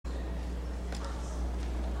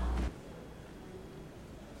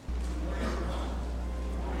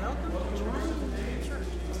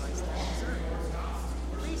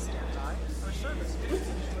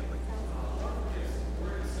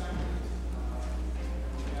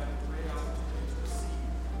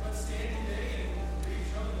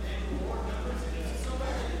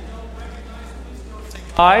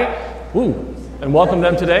Hi, and welcome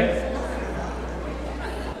them today.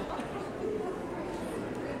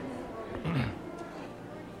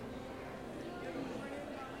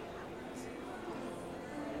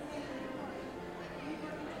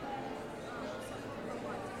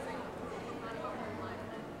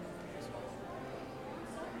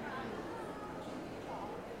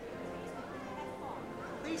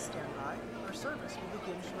 Please stand by. Our service will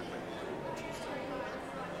begin shortly.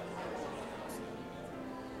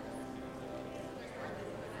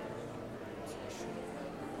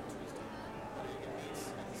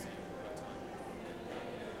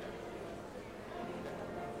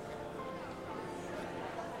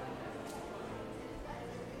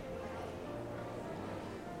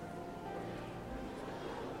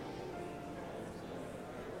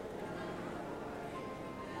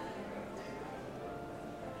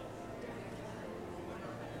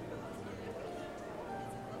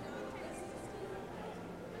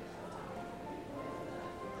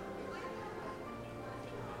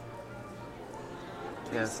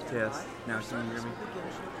 Test. Now can you hear me?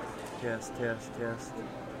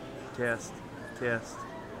 Test.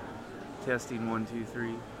 Testing 1, 2,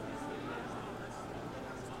 3.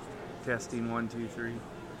 Testing 1, 2, 3.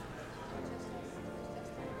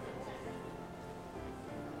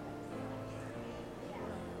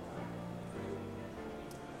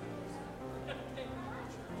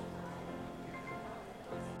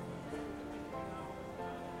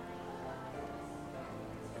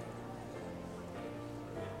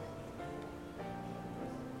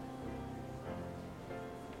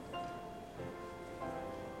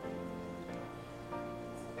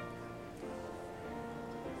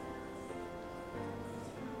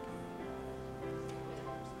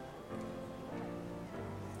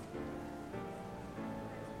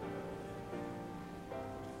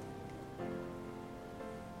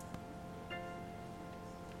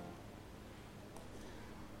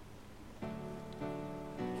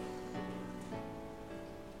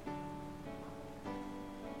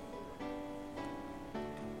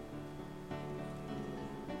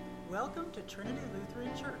 Welcome to Trinity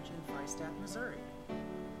Lutheran Church in Freistatt, Missouri.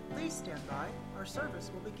 Please stand by. Our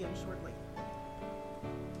service will begin shortly.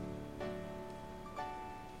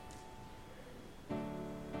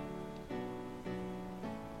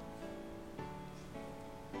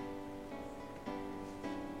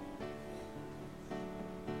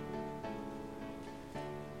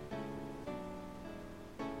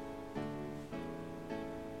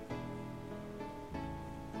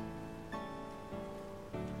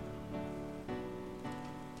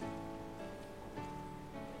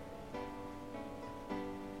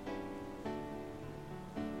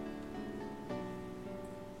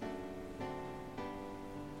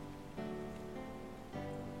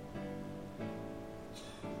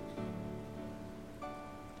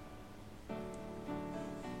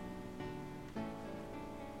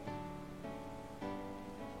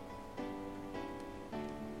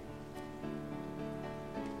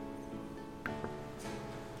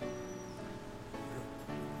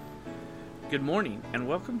 Good morning, and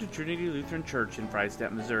welcome to Trinity Lutheran Church in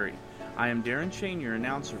Freistatt, Missouri. I am Darren Shane, your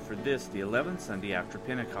announcer for this, the 11th Sunday after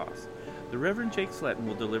Pentecost. The Reverend Jake Sletton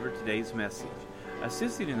will deliver today's message.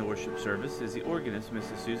 Assisting in the worship service is the organist,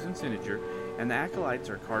 Mrs. Susan Sininger, and the acolytes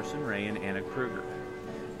are Carson Ray and Anna Kruger.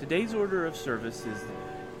 Today's order of service is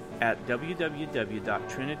at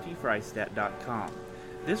www.trinityfreistatt.com.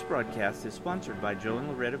 This broadcast is sponsored by Joe and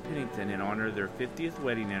Loretta Pennington in honor of their 50th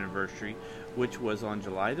wedding anniversary, which was on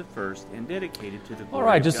July the 1st and dedicated to the glory All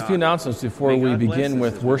right, of just God. a few announcements before we begin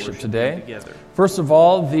with worship today. Together. First of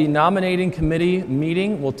all, the nominating committee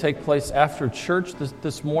meeting will take place after church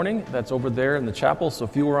this morning. That's over there in the chapel. So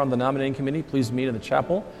if you were on the nominating committee, please meet in the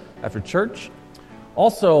chapel after church.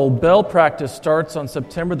 Also, bell practice starts on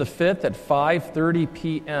September the 5th at 5:30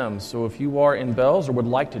 p.m. So if you are in Bells or would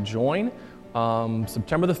like to join,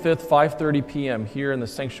 September the 5th, 5:30 p.m. here in the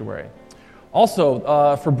sanctuary. Also,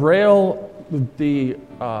 for Braille, the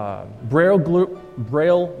Braille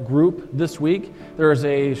group this week, there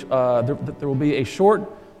will be a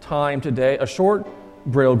short time today, a short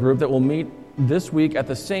Braille group that will meet this week at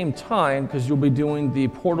the same time because you'll be doing the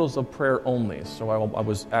Portals of Prayer only. So I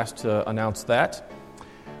was asked to announce that.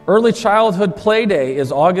 Early Childhood Play Day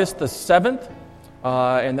is August the 7th.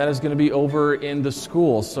 And that is going to be over in the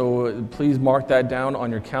school, so please mark that down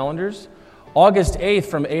on your calendars. August 8th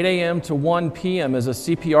from 8 a.m. to 1 p.m. is a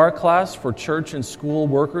CPR class for church and school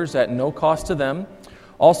workers at no cost to them.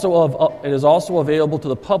 It is also available to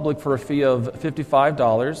the public for a fee of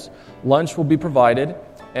 $55. Lunch will be provided,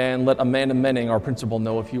 and let Amanda Menning, our principal,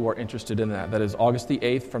 know if you are interested in that. That is August the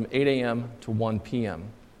 8th from 8 a.m. to 1 p.m.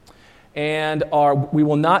 And we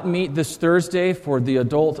will not meet this Thursday for the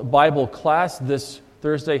adult Bible class. This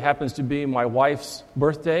Thursday happens to be my wife's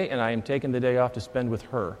birthday, and I am taking the day off to spend with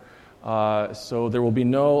her. So there will be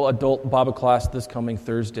no adult Bible class this coming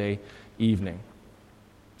Thursday evening.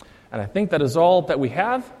 And I think that is all that we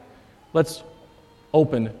have. Let's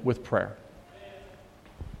open with prayer.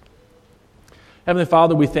 Heavenly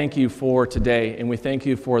Father, we thank you for today, and we thank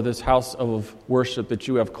you for this house of worship that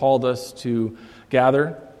you have called us to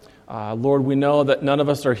gather. Lord, we know that none of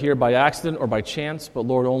us are here by accident or by chance, but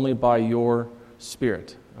Lord, only by your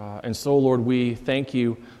Spirit. And so, Lord, we thank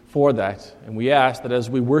you for that, and we ask that as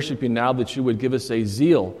we worship you now, that you would give us a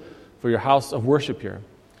zeal for your house of worship here.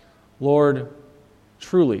 Lord,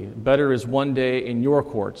 truly, better is one day in your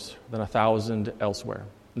courts than 1,000 elsewhere.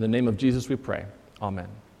 In the name of Jesus we pray. Amen.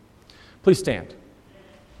 Please stand.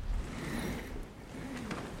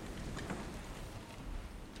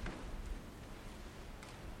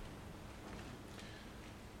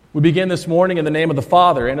 We begin this morning in the name of the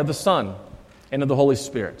Father, and of the Son, and of the Holy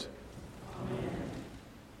Spirit. Amen.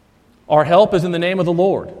 Our help is in the name of the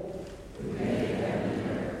Lord.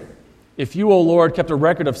 If you, O Lord, kept a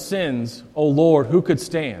record of sins, O Lord, who could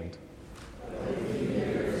stand?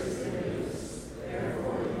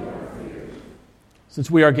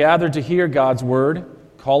 Since we are gathered to hear God's word,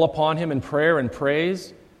 call upon him in prayer and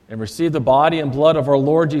praise, and receive the body and blood of our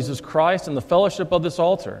Lord Jesus Christ in the fellowship of this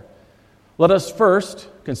altar, let us first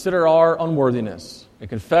consider our unworthiness and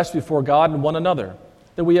confess before God and one another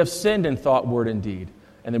that we have sinned in thought, word, and deed,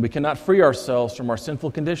 and that we cannot free ourselves from our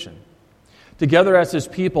sinful condition. Together as his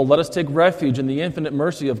people, let us take refuge in the infinite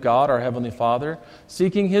mercy of God, our Heavenly Father,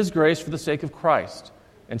 seeking his grace for the sake of Christ,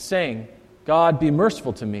 and saying, God, be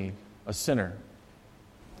merciful to me, a sinner.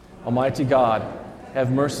 Almighty God,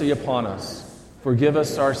 have mercy upon us, forgive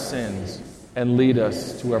us our sins, and lead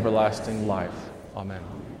us to everlasting life. Amen.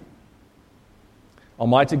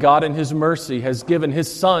 Almighty God in his mercy has given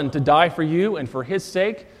his Son to die for you, and for his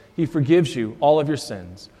sake he forgives you all of your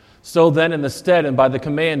sins. So then, in the stead and by the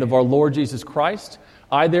command of our Lord Jesus Christ,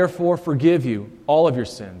 I therefore forgive you all of your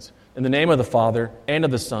sins. In the name of the Father, and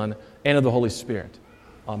of the Son, and of the Holy Spirit.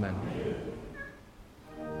 Amen.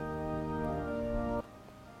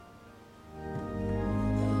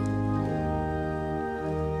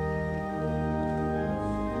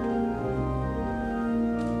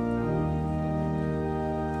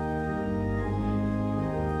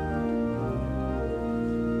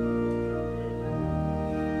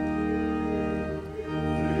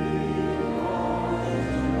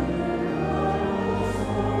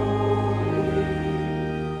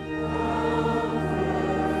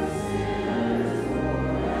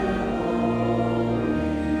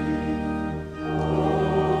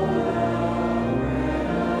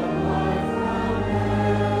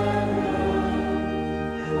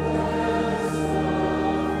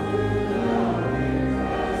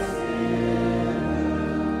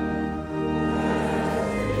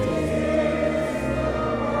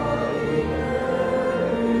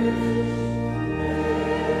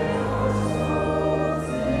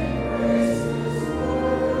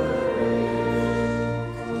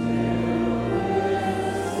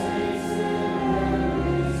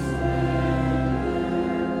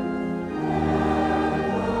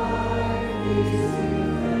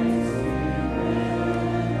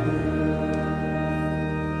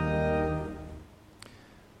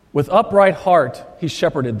 With upright heart, he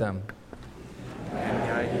shepherded them. And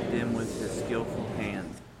guided them with his skillful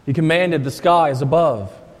hand. He commanded the skies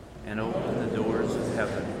above. And opened the doors of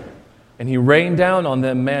heaven. And he rained down on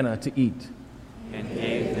them manna to eat. And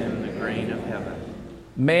gave them the grain of heaven.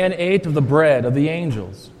 Man ate of the bread of the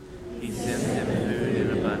angels. He sent them food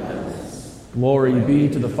in abundance. Glory be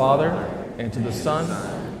to the Father, and to the Son,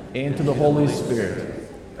 and to the Holy Spirit,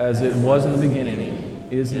 as it was in the beginning,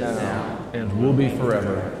 is now, and will be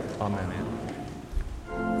forever. Amen.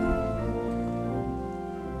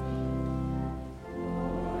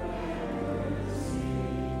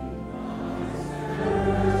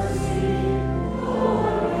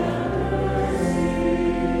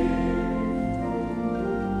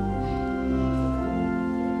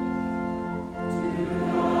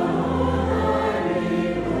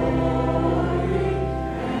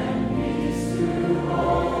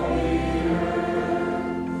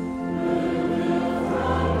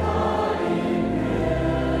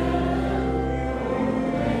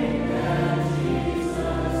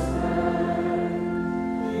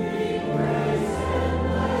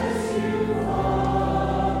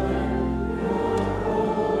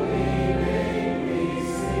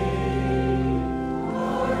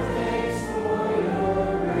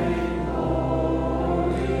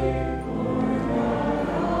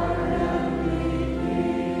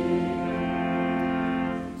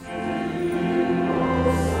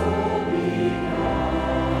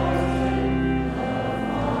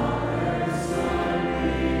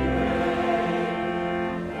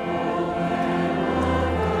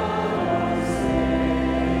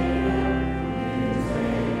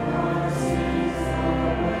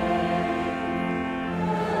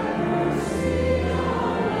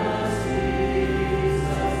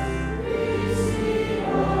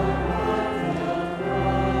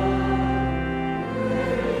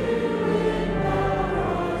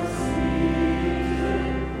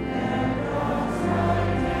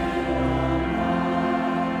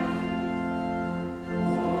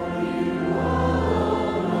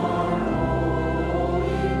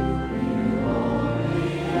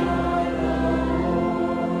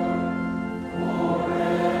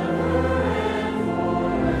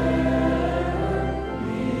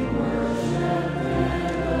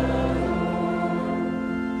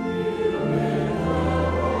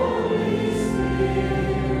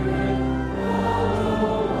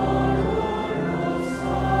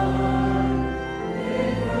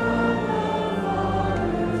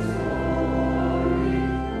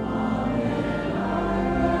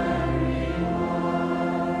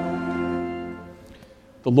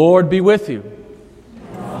 The Lord be with you.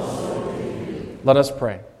 Let us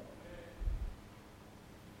pray.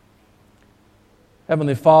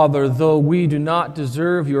 Heavenly Father, though we do not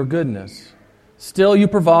deserve your goodness, still you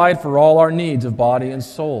provide for all our needs of body and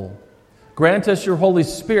soul. Grant us your Holy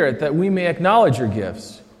Spirit that we may acknowledge your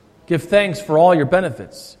gifts, give thanks for all your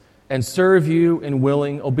benefits, and serve you in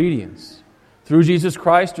willing obedience. Through Jesus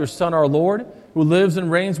Christ, your Son, our Lord, who lives and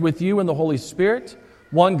reigns with you in the Holy Spirit,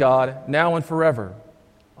 one God, now and forever.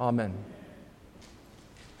 Amen.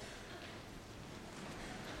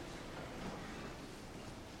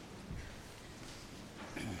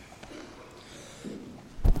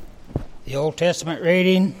 The Old Testament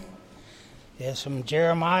reading is from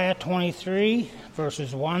Jeremiah 23,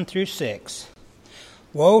 verses 1 through 6.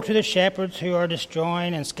 Woe to the shepherds who are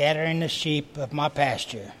destroying and scattering the sheep of my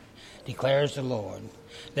pasture, declares the Lord.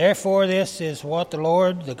 Therefore this is what the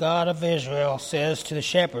Lord, the God of Israel, says to the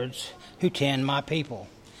shepherds who tend my people.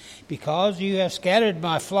 Because you have scattered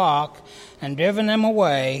my flock and driven them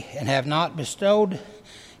away and have not bestowed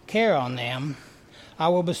care on them, I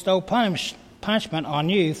will bestow punishment on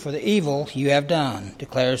you for the evil you have done,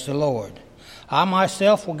 declares the Lord. I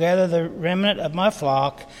myself will gather the remnant of my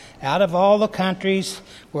flock out of all the countries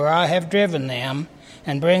where I have driven them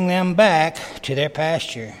and bring them back to their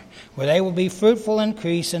pasture, where they will be fruitful and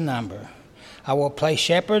increase in number. I will place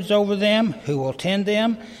shepherds over them who will tend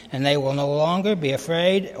them, and they will no longer be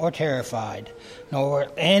afraid or terrified, nor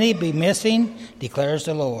will any be missing, declares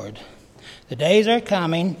the Lord. The days are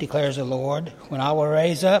coming, declares the Lord, when I will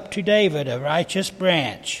raise up to David a righteous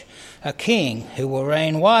branch, a king who will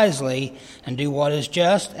reign wisely and do what is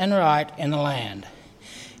just and right in the land.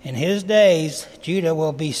 In his days, Judah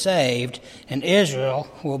will be saved, and Israel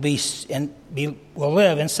will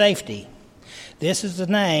live in safety. This is the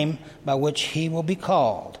name by which he will be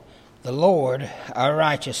called, the Lord our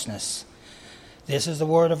righteousness. This is the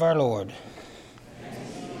word of our Lord.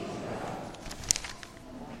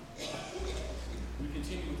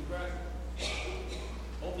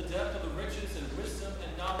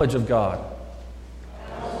 Of God.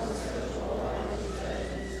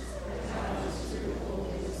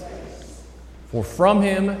 For from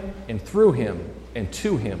him and through him and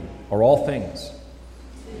to him are all things.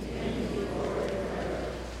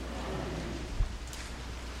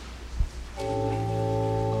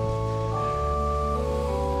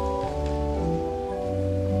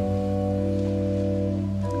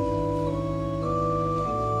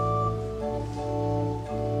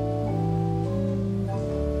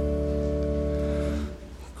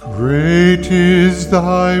 Great is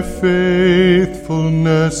thy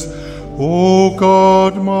faithfulness, O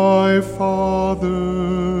God my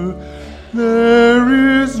Father.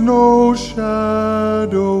 There is no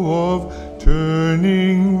shadow of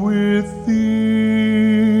turning with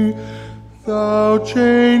thee. Thou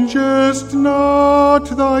changest not,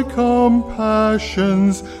 thy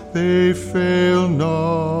compassions, they fail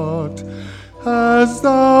not. As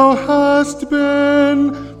thou hast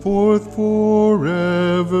been, forth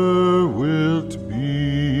forever wilt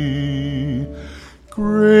be.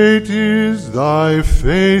 Great is thy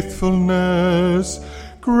faithfulness,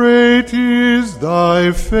 great is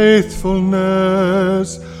thy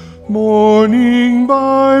faithfulness. Morning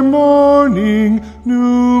by morning,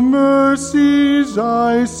 new mercies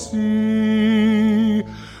I see.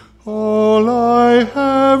 All I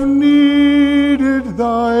have needed,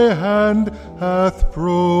 thy hand hath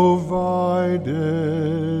provided.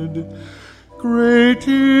 Great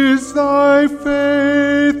is thy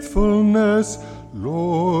faithfulness,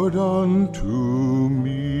 Lord, unto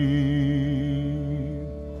me.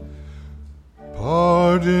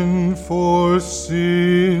 Pardon for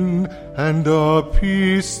sin and a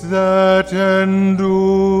peace that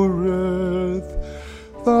endureth,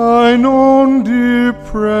 thine own dear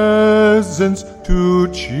presence to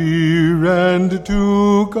cheer and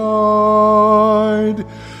to guide,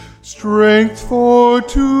 strength for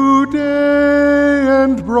today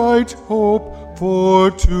and bright hope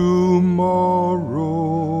for tomorrow.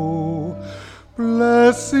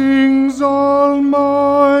 Blessings all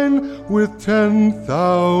mine with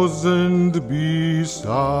 10,000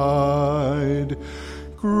 beside.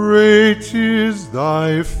 Great is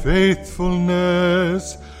thy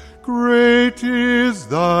faithfulness, great is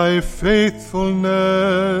thy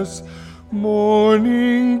faithfulness.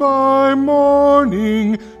 Morning by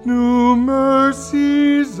morning, new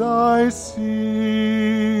mercies I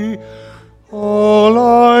see. All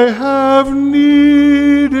I have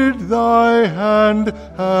needed, thy hand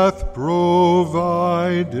hath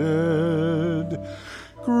provided.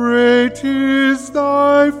 Great is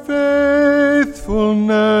thy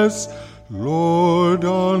faithfulness, Lord,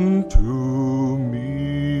 unto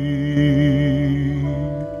me.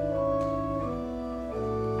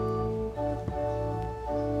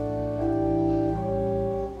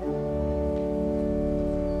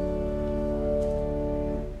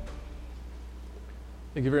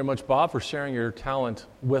 Thank you very much, Bob, for sharing your talent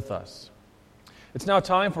with us. It's now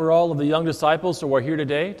time for all of the young disciples who are here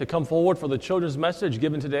today to come forward for the children's message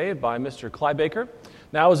given today by Mr. Clybaker.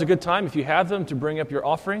 Now is a good time, if you have them, to bring up your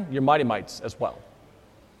offering, your Mighty Mites as well.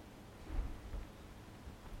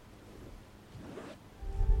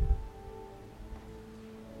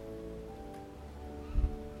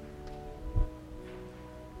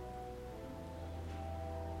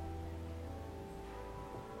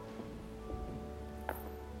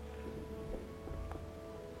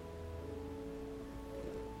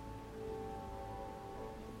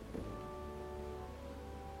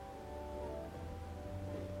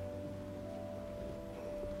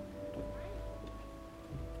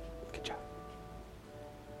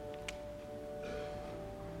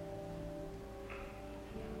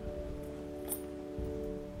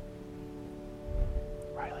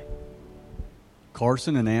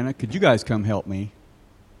 Carson and Anna, could you guys come help me?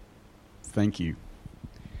 Thank you.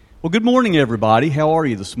 Well, good morning, everybody. How are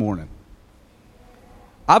you this morning?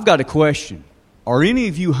 I've got a question. Are any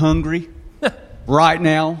of you hungry right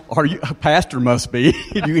now? Are you? Pastor must be.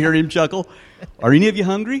 Did you hear him chuckle? Are any of you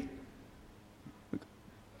hungry?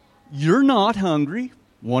 You're not hungry.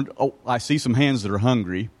 Oh, I see some hands that are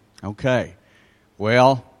hungry. Okay.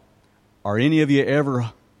 Well, are any of you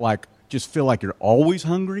ever just feel like you're always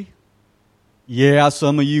hungry? Yeah,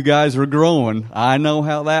 some of you guys are growing. I know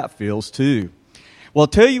how that feels too. Well, I'll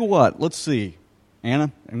tell you what. Let's see. Anna,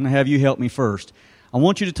 I'm going to have you help me first. I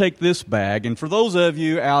want you to take this bag, and for those of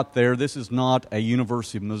you out there, this is not a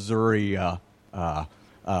University of Missouri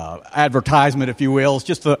advertisement, if you will. It's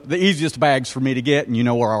just the easiest bags for me to get, and you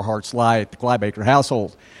know where our hearts lie at the Clybaker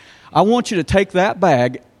household. I want you to take that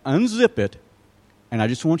bag, unzip it, and I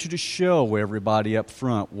just want you to show everybody up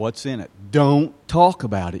front what's in it. Don't talk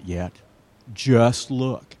about it yet. Just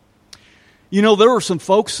look. You know, there were some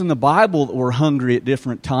folks in the Bible that were hungry at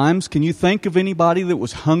different times. Can you think of anybody that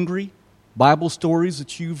was hungry? Bible stories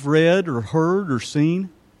that you've read or heard or seen?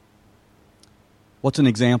 What's an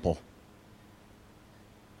example?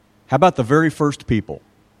 How about the very first people?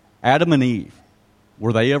 Adam and Eve.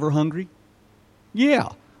 Were they ever hungry? Yeah.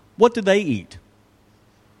 What did they eat?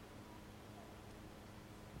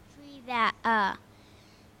 Tree that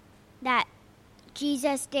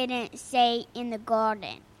Jesus didn't say in the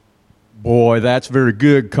garden. Boy, that's very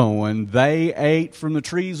good, Cohen. They ate from the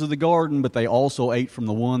trees of the garden, but they also ate from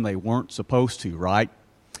the one they weren't supposed to, right?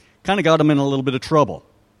 Kind of got them in a little bit of trouble.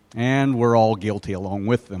 And we're all guilty along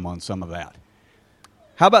with them on some of that.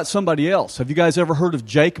 How about somebody else? Have you guys ever heard of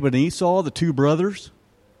Jacob and Esau, the two brothers?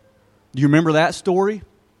 Do you remember that story?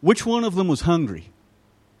 Which one of them was hungry?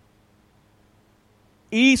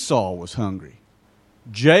 Esau was hungry.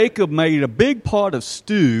 Jacob made a big pot of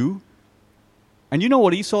stew, and you know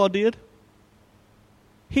what Esau did?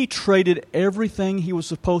 He traded everything he was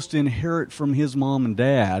supposed to inherit from his mom and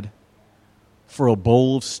dad for a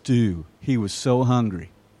bowl of stew. He was so hungry.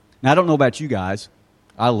 Now, I don't know about you guys.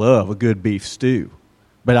 I love a good beef stew,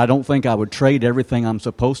 but I don't think I would trade everything I'm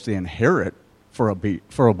supposed to inherit for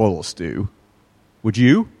a bowl of stew. Would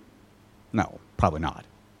you? No, probably not.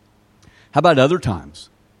 How about other times?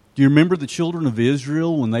 Do you remember the children of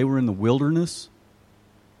Israel when they were in the wilderness?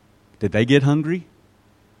 Did they get hungry?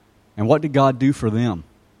 And what did God do for them?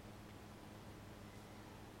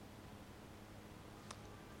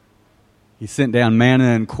 He sent down manna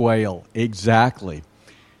and quail. Exactly.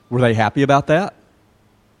 Were they happy about that?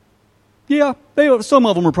 Yeah, some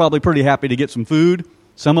of them were probably pretty happy to get some food.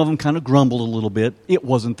 Some of them kind of grumbled a little bit. It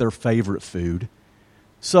wasn't their favorite food.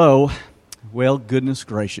 So, well, goodness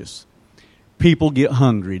gracious. People get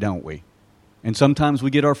hungry, don't we? And sometimes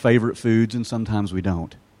we get our favorite foods and sometimes we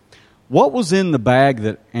don't. What was in the bag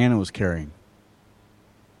that Anna was carrying?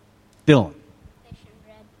 Dylan. Fish and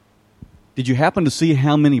bread. Did you happen to see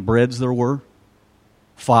how many breads there were?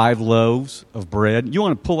 5 loaves of bread. You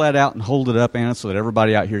want to pull that out and hold it up, Anna, so that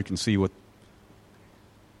everybody out here can see what...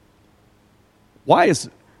 Why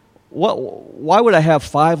would I have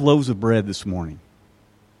 5 loaves of bread this morning?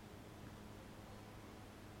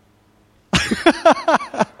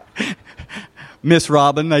 Miss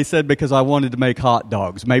Robin, they said because I wanted to make hot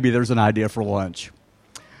dogs. Maybe there's an idea for lunch.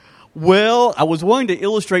 Well, I was wanting to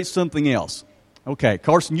illustrate something else. Okay,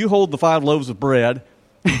 Carson, you hold the 5 loaves of bread,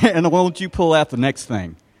 and why don't you pull out the next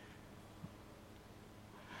thing?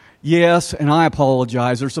 Yes, and I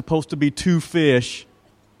apologize. There's supposed to be 2 fish.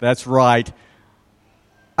 That's right.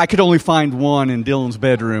 I could only find one in Dylan's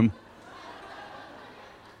bedroom.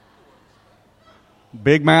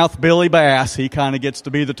 Big mouth Billy Bass, he kind of gets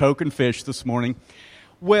to be the token fish this morning.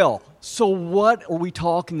 Well, so what are we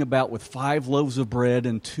talking about with 5 loaves of bread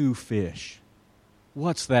and 2 fish?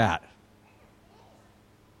 What's that?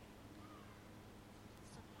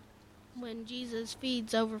 When Jesus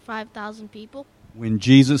feeds over 5,000 people. When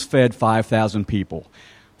Jesus fed 5,000 people.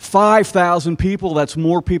 5,000 people, that's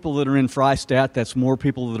more people that are in Freistatt, that's more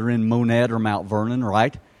people that are in Monette or Mount Vernon,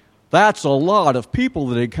 right? That's a lot of people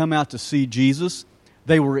that had come out to see Jesus.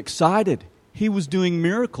 They were excited. He was doing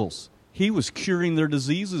miracles. He was curing their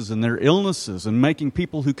diseases and their illnesses and making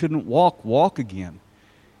people who couldn't walk again.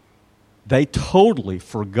 They totally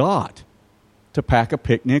forgot to pack a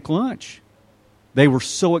picnic lunch. They were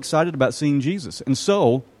so excited about seeing Jesus. And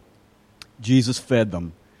so, Jesus fed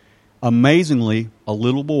them. Amazingly, a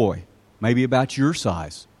little boy, maybe about your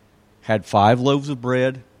size, had 5 loaves of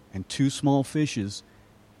bread and 2 small fishes,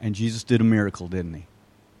 and Jesus did a miracle, didn't he?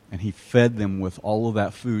 And he fed them with all of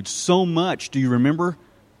that food. So much, do you remember?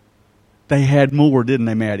 They had more, didn't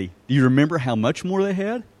they, Maddie? Do you remember how much more they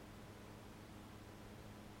had?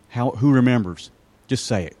 Who remembers? Just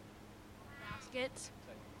say it. Baskets.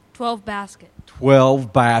 12 baskets.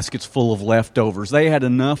 12 baskets full of leftovers. They had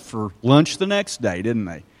enough for lunch the next day, didn't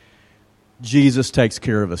they? Jesus takes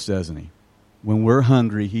care of us, doesn't he? When we're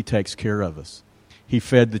hungry, he takes care of us. He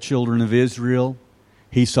fed the children of Israel.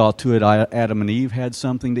 He saw to it Adam and Eve had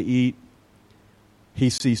something to eat. He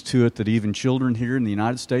sees to it that even children here in the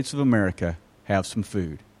United States of America have some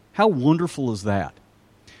food. How wonderful is that?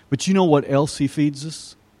 But you know what else he feeds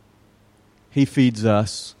us? He feeds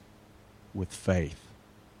us with faith.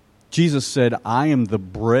 Jesus said, I am the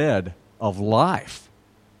bread of life.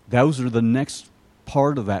 Those are the next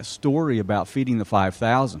part of that story about feeding the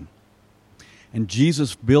 5,000. And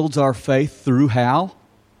Jesus builds our faith through how?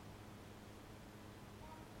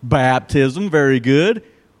 Baptism, very good.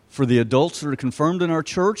 For the adults that are confirmed in our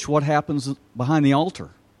church, what happens behind the altar?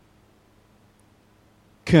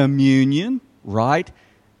 Communion, right?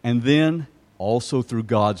 And then also through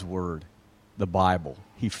God's Word, the Bible.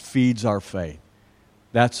 He feeds our faith.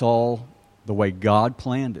 That's all the way God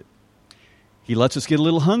planned it. He lets us get a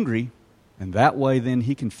little hungry, and that way then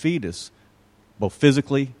he can feed us both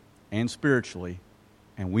physically and spiritually,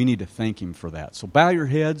 and we need to thank him for that. So bow your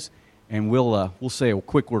heads, and we'll say a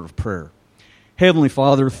quick word of prayer. Heavenly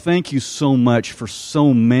Father, thank you so much for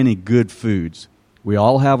so many good foods. We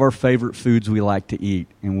all have our favorite foods we like to eat,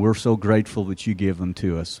 and we're so grateful that you give them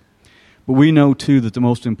to us. But we know, too, that the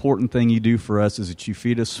most important thing you do for us is that you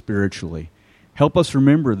feed us spiritually. Help us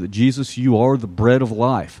remember that, Jesus, you are the bread of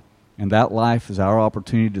life, and that life is our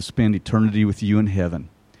opportunity to spend eternity with you in heaven.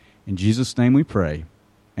 In Jesus' name we pray.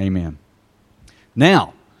 Amen.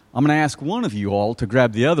 Now, I'm going to ask one of you all to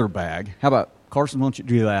grab the other bag. How about, Carson, why don't you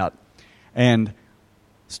do that? And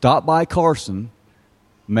stop by Carson.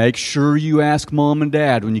 Make sure you ask Mom and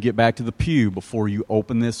Dad when you get back to the pew before you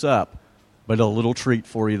open this up. But a little treat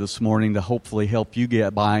for you this morning to hopefully help you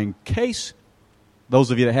get by in case those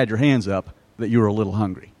of you that had your hands up that you were a little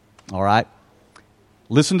hungry. All right?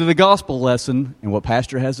 Listen to the gospel lesson and what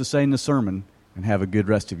Pastor has to say in the sermon, and have a good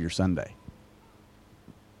rest of your Sunday.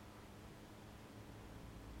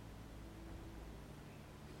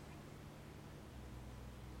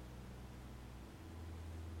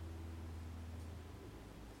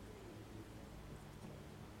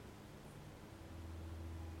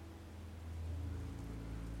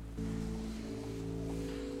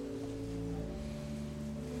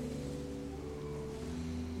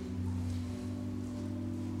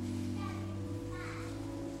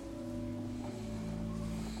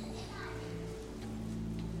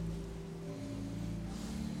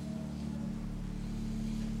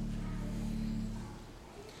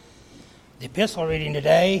 The epistle reading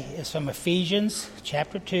today is from Ephesians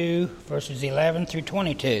chapter 2, verses 11 through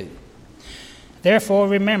 22. Therefore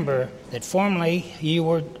remember that formerly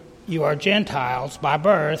you are Gentiles by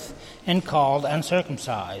birth and called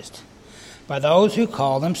uncircumcised, by those who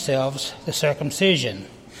call themselves the circumcision,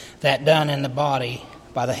 that done in the body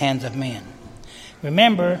by the hands of men.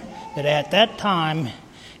 Remember that at that time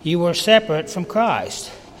you were separate from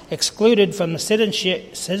Christ, excluded from the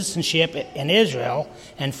citizenship in Israel,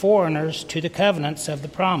 and foreigners to the covenants of the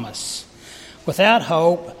promise, without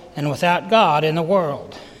hope and without God in the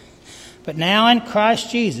world. But now in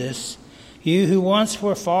Christ Jesus, you who once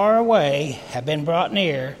were far away have been brought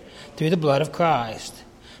near through the blood of Christ.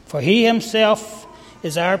 For he himself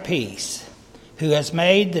is our peace, who has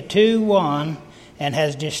made the two one and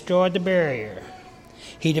has destroyed the barrier.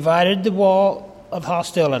 He divided the wall of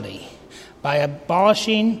hostility by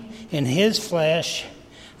abolishing in his flesh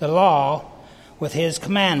the law with his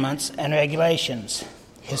commandments and regulations,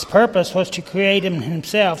 His purpose was to create in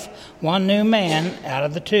himself one new man out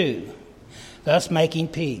of the two, thus making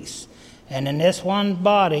peace, and in this one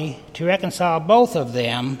body to reconcile both of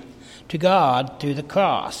them to God through the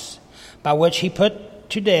cross, by which he put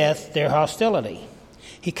to death their hostility.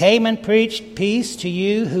 He came and preached peace to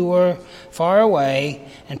you who were far away,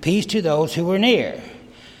 and peace to those who were near.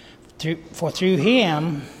 For through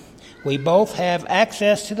him we both have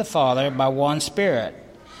access to the Father by one Spirit.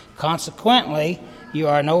 Consequently, you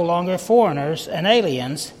are no longer foreigners and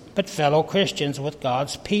aliens, but fellow Christians with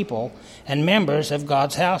God's people and members of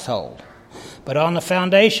God's household. But on the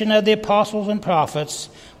foundation of the apostles and prophets,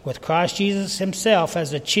 with Christ Jesus himself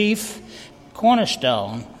as the chief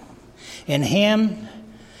cornerstone, in him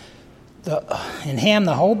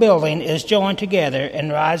the whole building is joined together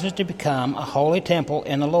and rises to become a holy temple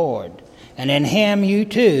in the Lord. And in him you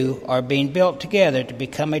too are being built together to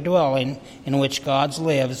become a dwelling in which God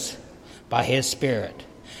lives by his Spirit.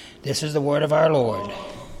 This is the word of our Lord.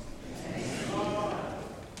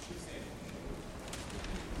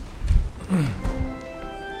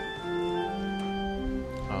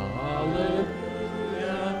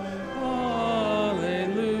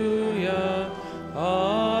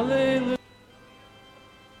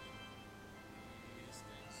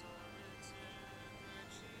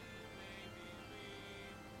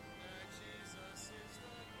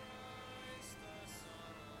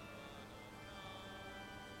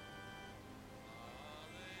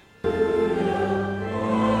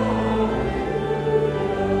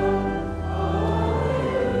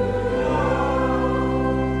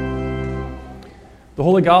 The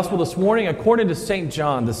Holy Gospel this morning according to St.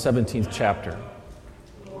 John, the 17th chapter.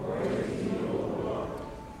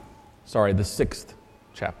 The 6th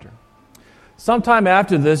chapter. Sometime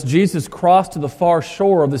after this, Jesus crossed to the far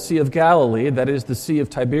shore of the Sea of Galilee, that is, the Sea of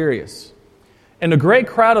Tiberias. And a great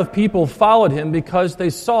crowd of people followed him because they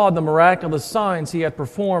saw the miraculous signs he had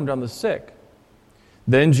performed on the sick.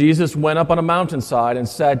 Then Jesus went up on a mountainside and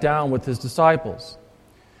sat down with his disciples.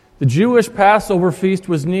 The Jewish Passover feast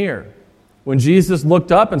was near. When Jesus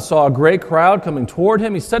looked up and saw a great crowd coming toward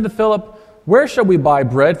him, he said to Philip, "Where shall we buy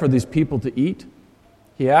bread for these people to eat?"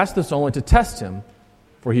 He asked this only to test him,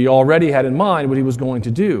 for he already had in mind what he was going to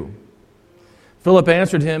do. Philip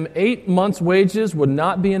answered him, 8 months' wages would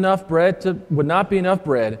not be enough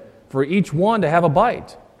bread for each one to have a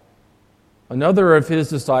bite. Another of his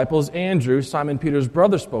disciples, Andrew, Simon Peter's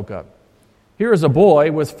brother, spoke up. "Here is a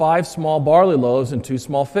boy with 5 small barley loaves and 2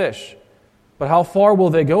 small fish. But how far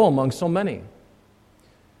will they go among so many?"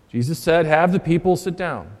 Jesus said, "Have the people sit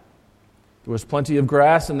down." There was plenty of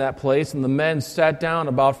grass in that place, and the men sat down,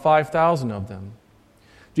 about 5,000 of them.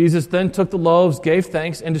 Jesus then took the loaves, gave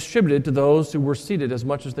thanks, and distributed to those who were seated as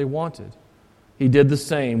much as they wanted. He did the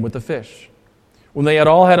same with the fish. When they had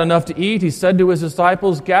all had enough to eat, he said to his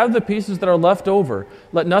disciples, "Gather the pieces that are left over.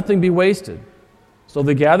 Let nothing be wasted." So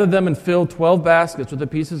they gathered them and filled 12 baskets with the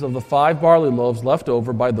pieces of the 5 barley loaves left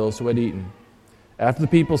over by those who had eaten. After the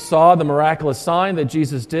people saw the miraculous sign that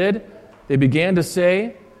Jesus did, they began to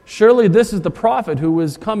say, "Surely this is the prophet who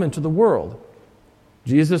is come into the world."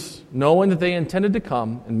 Jesus, knowing that they intended to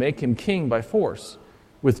come and make him king by force,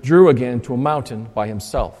 withdrew again to a mountain by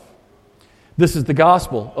himself. This is the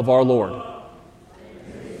gospel of our Lord.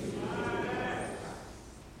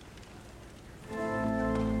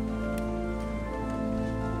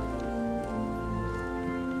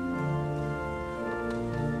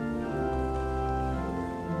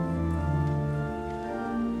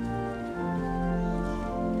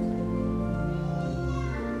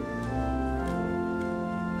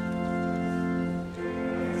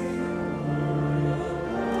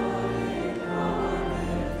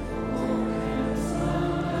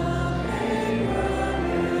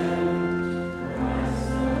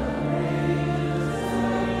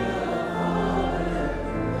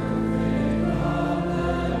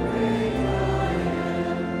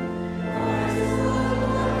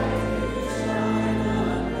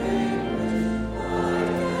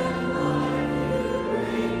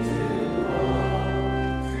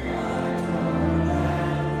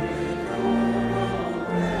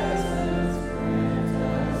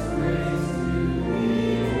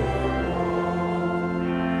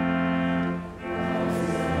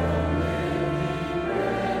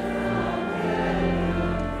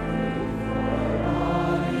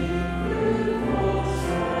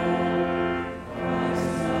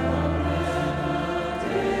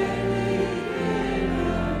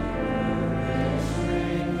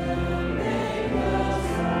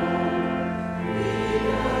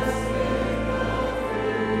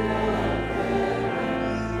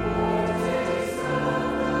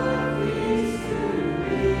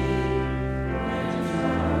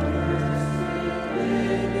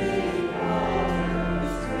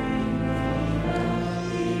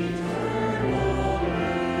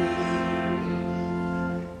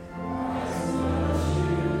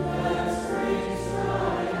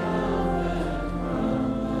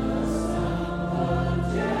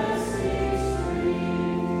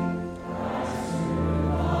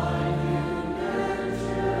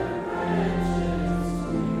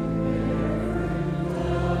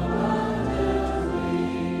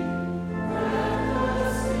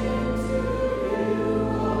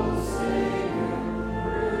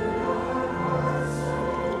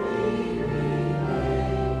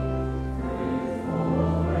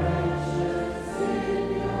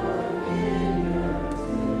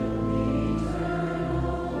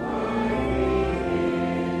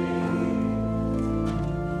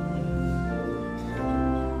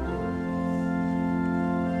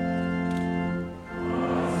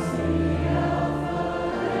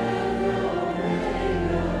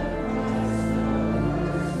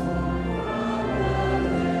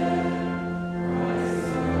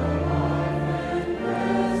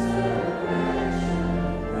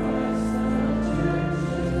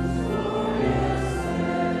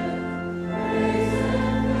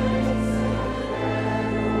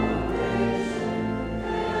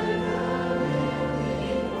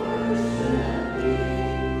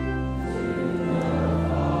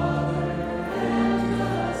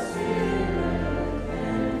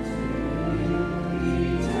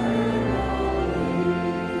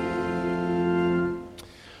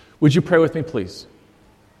 Would you pray with me, please?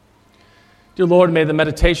 Dear Lord, may the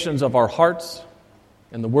meditations of our hearts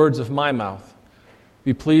and the words of my mouth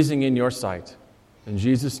be pleasing in your sight. In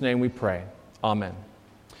Jesus' name we pray. Amen.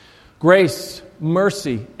 Grace,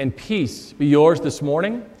 mercy, and peace be yours this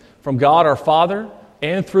morning from God our Father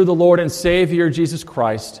and through the Lord and Savior Jesus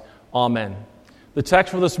Christ. Amen. The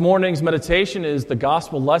text for this morning's meditation is the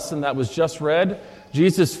gospel lesson that was just read.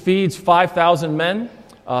 Jesus feeds 5,000 men,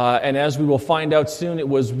 and as we will find out soon, it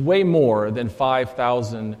was way more than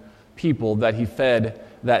 5,000 people that he fed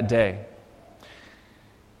that day.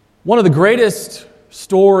 One of the greatest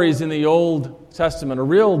stories in the Old Testament, a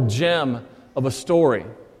real gem of a story,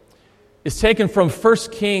 is taken from 1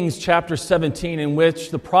 Kings chapter 17, in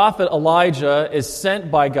which the prophet Elijah is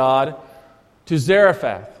sent by God to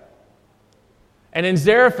Zarephath. And in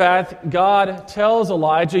Zarephath, God tells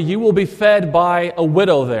Elijah, you will be fed by a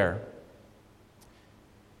widow there.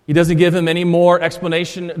 He doesn't give him any more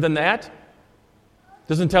explanation than that.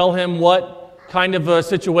 Doesn't tell him what kind of a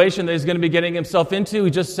situation that he's going to be getting himself into.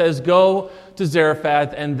 He just says, go to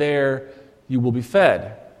Zarephath and there you will be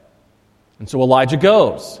fed. And so Elijah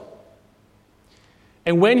goes.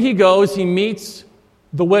 And when he goes, he meets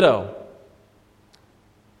the widow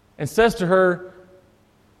and says to her,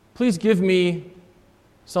 please give me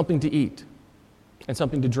something to eat and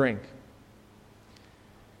something to drink.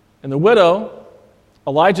 And the widow,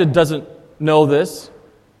 Elijah doesn't know this,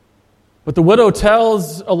 but the widow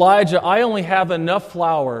tells Elijah, I only have enough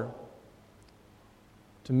flour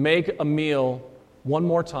to make a meal one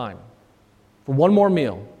more time, for one more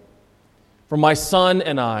meal, for my son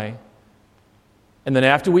and I, and then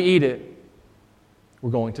after we eat it,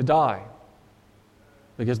 we're going to die,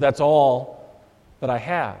 because that's all that I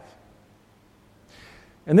have.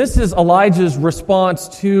 And this is Elijah's response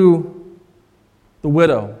to the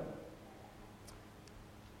widow.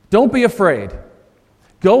 Don't be afraid.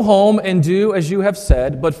 Go home and do as you have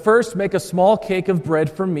said, but first make a small cake of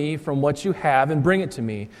bread for me from what you have and bring it to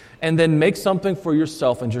me, and then make something for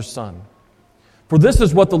yourself and your son. For this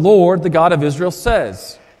is what the Lord, the God of Israel,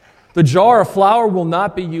 says. The jar of flour will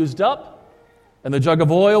not be used up, and the jug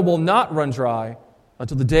of oil will not run dry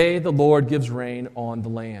until the day the Lord gives rain on the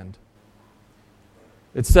land.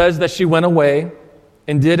 It says that she went away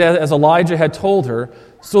and did as Elijah had told her.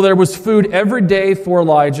 So there was food every day for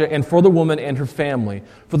Elijah and for the woman and her family.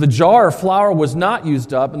 For the jar of flour was not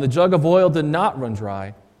used up, and the jug of oil did not run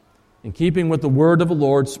dry, in keeping with the word of the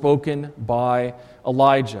Lord spoken by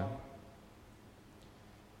Elijah.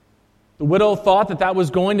 The widow thought that that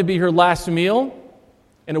was going to be her last meal,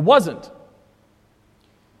 and it wasn't.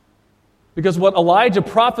 Because what Elijah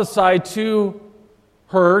prophesied to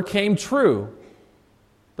her came true.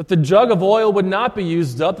 That the jug of oil would not be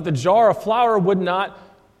used up, that the jar of flour would not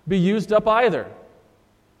be used up either.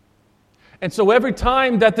 And so every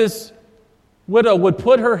time that this widow would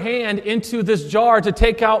put her hand into this jar to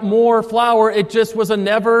take out more flour, it just was a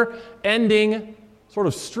never-ending sort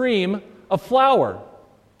of stream of flour.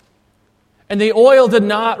 And the oil did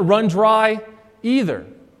not run dry either.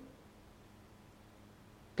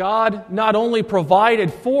 God not only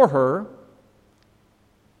provided for her,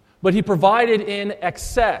 but he provided in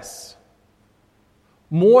excess,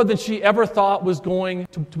 more than she ever thought was going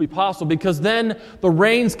to be possible, because then the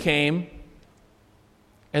rains came,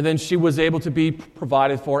 and then she was able to be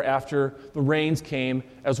provided for after the rains came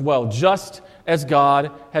as well, just as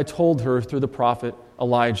God had told her through the prophet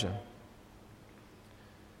Elijah.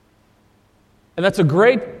 And that's a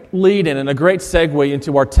great lead-in and a great segue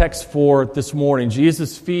into our text for this morning.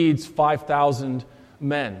 Jesus feeds 5,000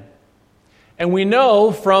 men. And we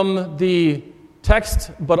know from the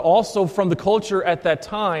text, but also from the culture at that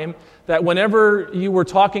time, that whenever you were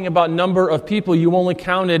talking about number of people, you only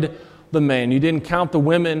counted the men. You didn't count the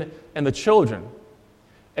women and the children.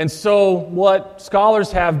 And so what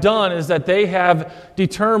scholars have done is that they have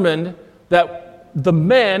determined that the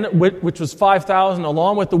men, which was 5,000,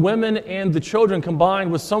 along with the women and the children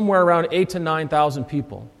combined, was somewhere around 8,000 to 9,000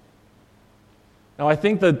 people. Now, I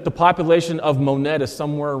think that the population of Monette is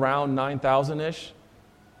somewhere around 9,000-ish.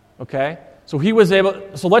 Okay? So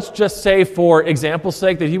let's just say, for example's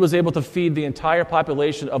sake, that he was able to feed the entire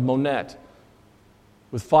population of Monette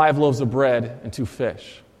with 5 loaves of bread and 2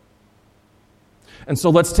 fish. And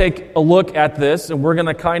so let's take a look at this, and we're going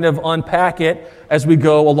to kind of unpack it as we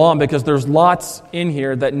go along, because there's lots in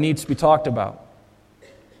here that needs to be talked about.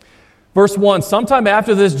 Verse 1, sometime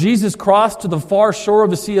after this, Jesus crossed to the far shore of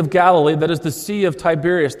the Sea of Galilee, that is the Sea of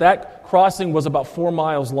Tiberias. That crossing was about 4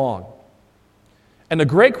 miles long. And a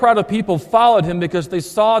great crowd of people followed him because they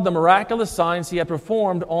saw the miraculous signs he had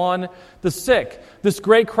performed on the sick. This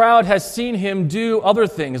great crowd has seen him do other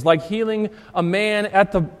things, like healing a man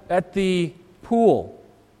at the pool,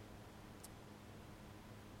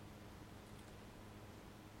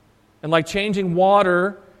 and like changing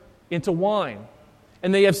water into wine.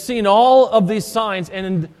 And they have seen all of these signs,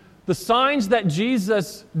 and the signs that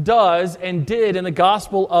Jesus does and did in the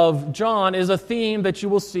Gospel of John is a theme that you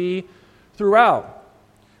will see throughout.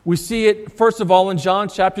 We see it, first of all, in John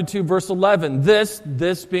chapter 2, verse 11.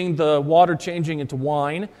 This being the water changing into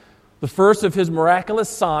wine, the first of his miraculous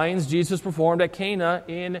signs Jesus performed at Cana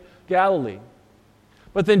in Galilee.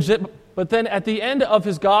 But then at the end of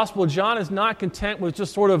his gospel, John is not content with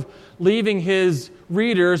just sort of leaving his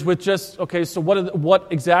readers with just, okay, so what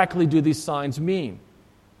exactly do these signs mean?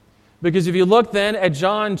 Because if you look then at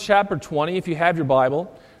John chapter 20, if you have your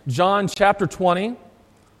Bible, John chapter 20,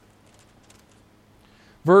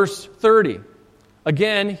 verse 30.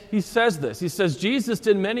 Again, he says this. He says, Jesus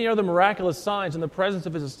did many other miraculous signs in the presence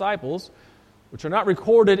of his disciples, which are not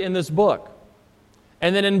recorded in this book.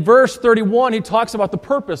 And then in verse 31, he talks about the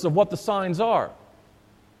purpose of what the signs are.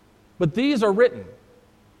 But these are written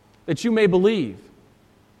that you may believe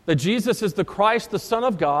that Jesus is the Christ, the Son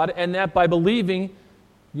of God, and that by believing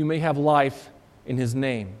you may have life in his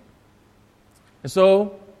name. And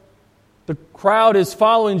so the crowd is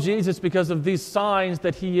following Jesus because of these signs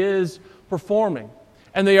that he is performing.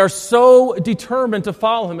 And they are so determined to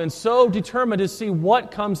follow him and so determined to see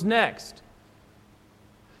what comes next,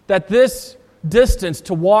 that this distance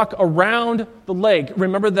to walk around the lake,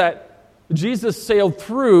 remember that Jesus sailed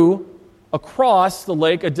across the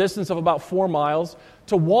lake, a distance of about 4 miles.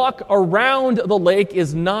 To walk around the lake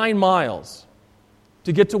is 9 miles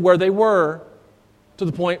to get to where they were, to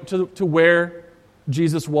the point to where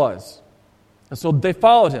Jesus was. And so they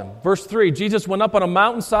followed him. Verse 3, Jesus went up on a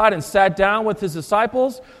mountainside and sat down with his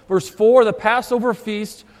disciples. Verse 4, the Passover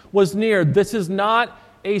feast was near. This is not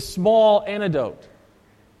a small anecdote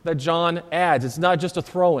that John adds. It's not just a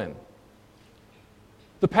throw-in.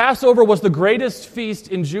 The Passover was the greatest feast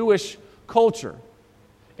in Jewish culture.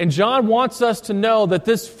 And John wants us to know that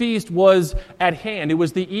this feast was at hand. It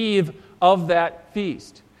was the eve of that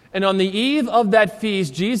feast. And on the eve of that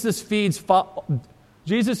feast, Jesus feeds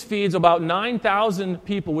about 9,000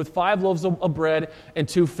 people with 5 loaves of bread and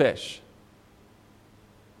 2 fish.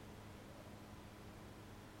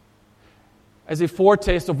 As a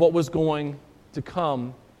foretaste of what was going to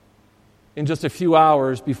come in just a few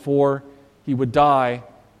hours before he would die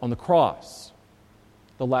on the cross,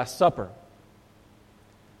 the Last Supper.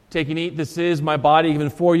 Take and eat, this is my body given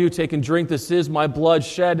for you. Take and drink, this is my blood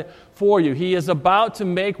shed for you. He is about to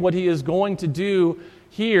make what he is going to do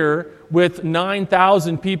here with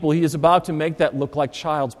 9,000 people. He is about to make that look like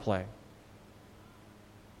child's play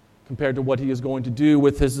compared to what he is going to do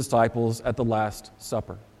with his disciples at the Last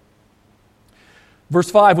Supper.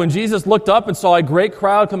 Verse 5, when Jesus looked up and saw a great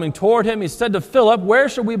crowd coming toward him, he said to Philip, where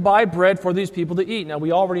shall we buy bread for these people to eat? Now,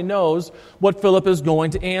 we already knows what Philip is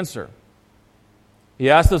going to answer. He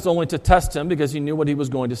asked this only to test him because he knew what he was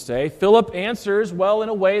going to say. Philip answers, well, in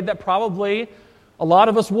a way that probably a lot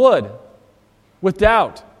of us would, with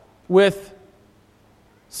doubt, with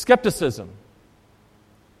skepticism.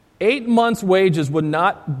 8 months' wages would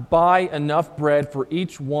not buy enough bread for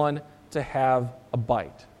each one to have a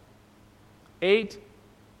bite. 8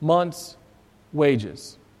 months'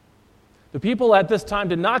 wages. The people at this time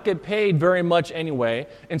did not get paid very much anyway,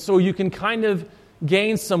 and so you can kind of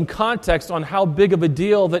gain some context on how big of a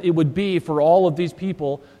deal that it would be for all of these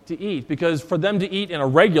people to eat. Because for them to eat in a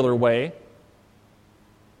regular way,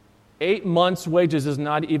 8 months' wages does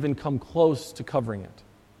not even come close to covering it.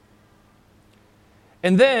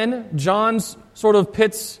 And then John sort of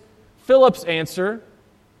pits Philip's answer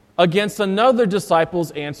against another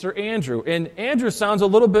disciple's answer, Andrew. And Andrew sounds a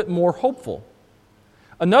little bit more hopeful.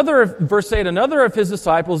 Verse 8, another of his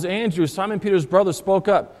disciples, Andrew, Simon Peter's brother, spoke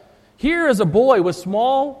up. Here is a boy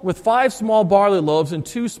with 5 small barley loaves and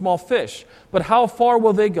 2 small fish. But how far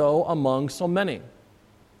will they go among so many?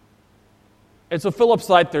 And so Philip's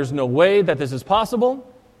like, there's no way that this is possible.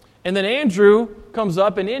 And then Andrew comes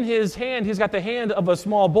up, and in his hand, he's got the hand of a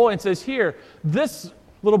small boy and says, here, this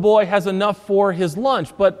little boy has enough for his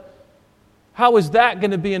lunch. But how is that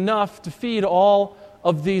going to be enough to feed all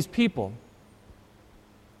of these people?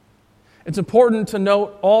 It's important to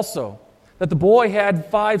note also that the boy had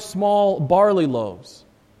 5 small barley loaves.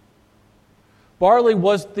 Barley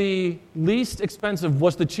was the least expensive,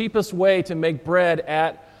 was the cheapest way to make bread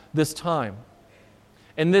at this time.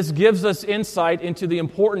 And this gives us insight into the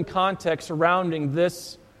important context surrounding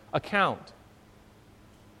this account.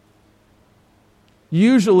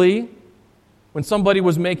 Usually, when somebody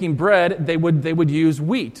was making bread, they would use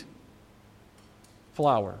wheat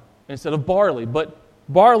flour instead of barley. But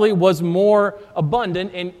barley was more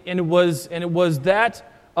abundant, and it was that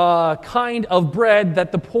kind of bread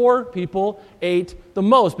that the poor people ate the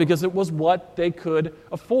most because it was what they could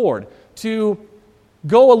afford. To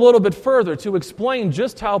go a little bit further, to explain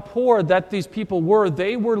just how poor that these people were,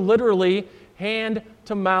 they were literally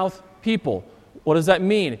hand-to-mouth people. What does that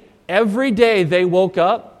mean? Every day they woke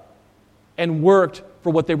up and worked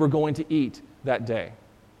for what they were going to eat that day.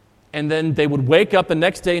 And then they would wake up the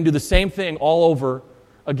next day and do the same thing all over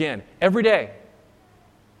again. Every day.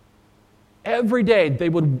 Every day they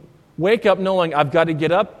would wake up knowing, I've got to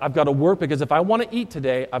get up, I've got to work, because if I want to eat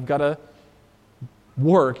today, I've got to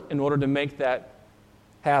work in order to make that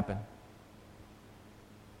happen.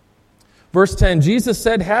 Verse 10, Jesus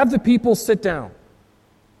said, "Have the people sit down."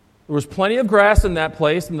 There was plenty of grass in that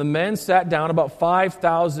place, and the men sat down, about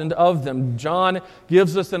 5,000 of them. John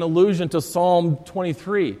gives us an allusion to Psalm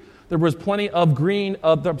 23. There was plenty of grass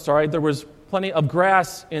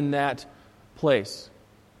in that place.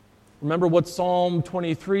 Remember what Psalm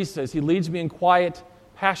 23 says. He leads me in quiet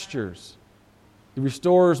pastures. He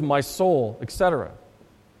restores my soul, etc.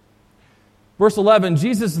 Verse 11,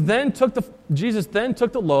 Jesus then took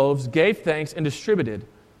the loaves, gave thanks, and distributed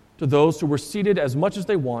to those who were seated as much as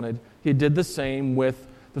they wanted. He did the same with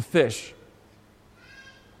the fish.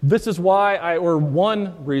 This is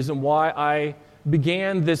one reason why I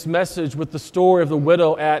began this message with the story of the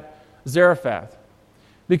widow at Zarephath.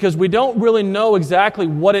 Because we don't really know exactly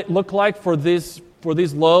what it looked like for these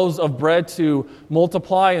loaves of bread to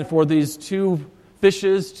multiply and for these 2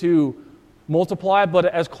 fishes to multiply, but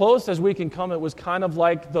as close as we can come, it was kind of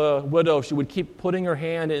like the widow. She would keep putting her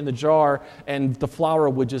hand in the jar, and the flour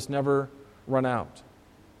would just never run out.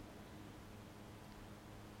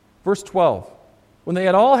 Verse 12, when they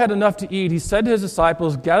had all had enough to eat, he said to his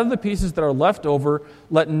disciples, "Gather the pieces that are left over,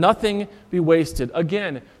 let nothing be wasted."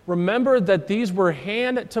 Again, remember that these were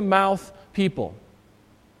hand-to-mouth people.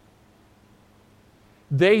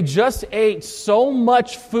 They just ate so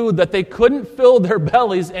much food that they couldn't fill their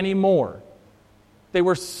bellies anymore. They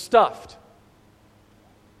were stuffed.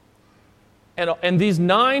 And these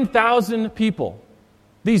 9,000 people,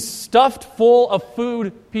 these stuffed full of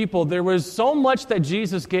food people, there was so much that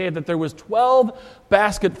Jesus gave that there was 12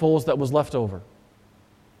 basketfuls that was left over.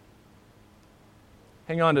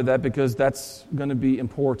 Hang on to that because that's going to be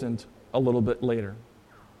important a little bit later.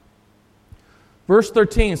 Verse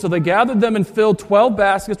 13, so they gathered them and filled 12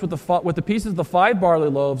 baskets with the pieces of the 5 barley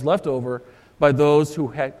loaves left over by those who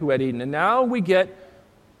had eaten. And now we get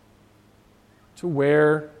to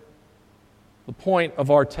where the point of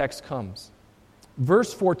our text comes.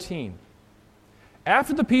 Verse 14.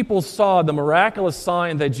 After the people saw the miraculous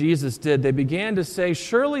sign that Jesus did, they began to say,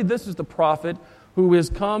 "Surely this is the prophet who is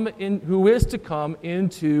to come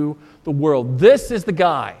into the world." This is the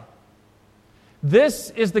guy. This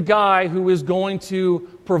is the guy who is going to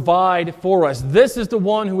provide for us. This is the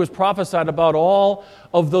one who was prophesied about all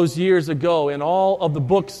of those years ago in all of the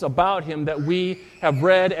books about him that we have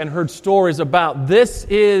read and heard stories about. This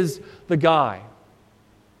is the guy.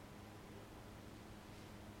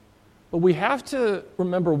 But we have to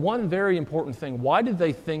remember one very important thing. Why did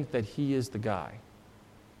they think that he is the guy?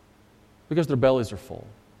 Because their bellies are full.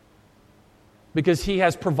 Because he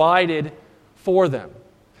has provided for them.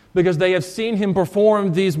 Because they have seen him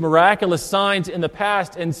perform these miraculous signs in the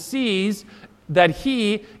past and sees that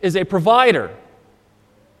he is a provider.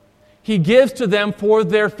 He gives to them for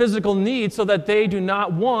their physical needs so that they do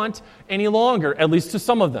not want any longer, at least to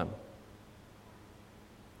some of them.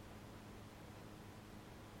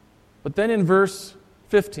 But then in verse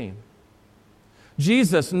 15,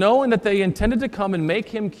 Jesus, knowing that they intended to come and make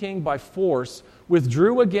him king by force,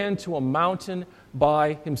 withdrew again to a mountain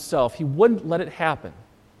by himself. He wouldn't let it happen.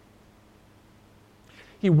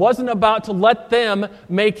 He wasn't about to let them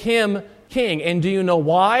make him king. And do you know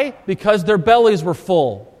why? Because their bellies were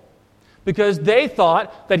full. Because they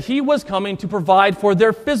thought that he was coming to provide for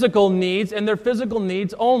their physical needs and their physical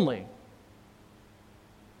needs only.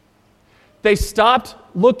 They stopped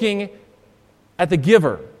looking at the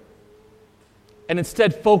giver and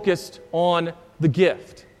instead focused on the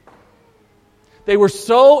gift. They were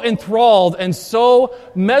so enthralled and so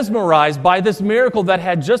mesmerized by this miracle that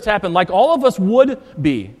had just happened, like all of us would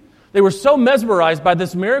be. They were so mesmerized by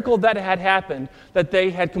this miracle that had happened that they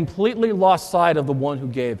had completely lost sight of the one who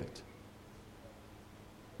gave it.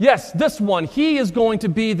 Yes, this one, he is going to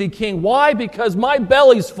be the king. Why? Because my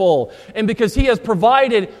belly's full, and because he has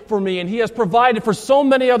provided for me, and he has provided for so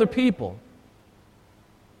many other people.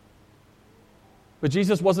 But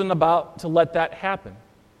Jesus wasn't about to let that happen.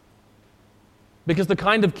 Because the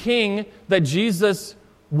kind of king that Jesus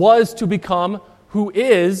was to become, who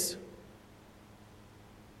is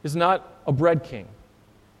not a bread king.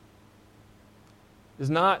 Is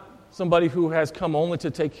not somebody who has come only to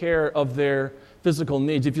take care of their physical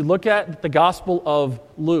needs. If you look at the Gospel of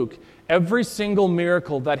Luke, every single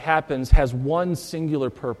miracle that happens has one singular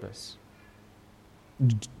purpose.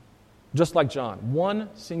 Just like John, one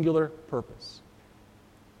singular purpose.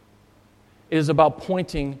 It is about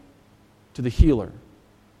pointing to the healer,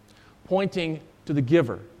 pointing to the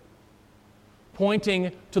giver,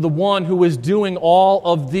 pointing to the one who is doing all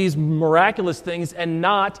of these miraculous things and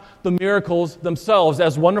not the miracles themselves,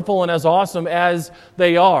 as wonderful and as awesome as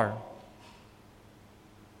they are.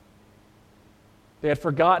 They had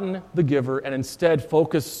forgotten the giver and instead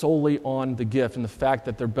focused solely on the gift and the fact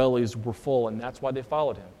that their bellies were full, and that's why they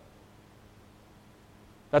followed him.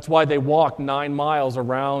 That's why they walked 9 miles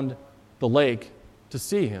around the lake to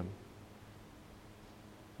see him,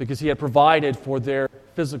 because he had provided for their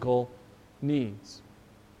physical needs.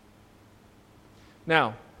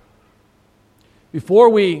 Now, before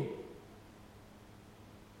we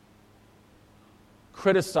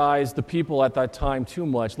criticize the people at that time too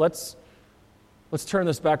much, let's turn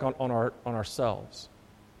this back on ourselves.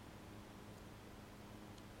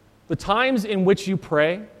 The times in which you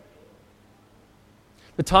pray,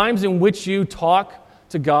 the times in which you talk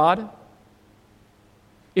to God,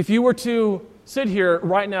 if you were to sit here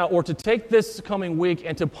right now or to take this coming week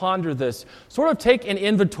and to ponder this, sort of take an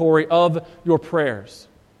inventory of your prayers.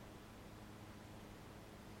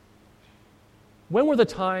 When were the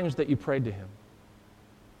times that you prayed to him?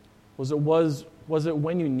 Was it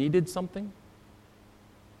when you needed something?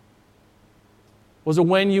 Was it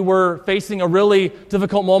when you were facing a really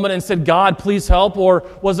difficult moment and said, God, please help? Or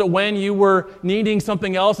was it when you were needing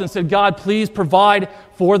something else and said, God, please provide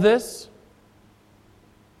for this?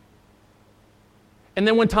 And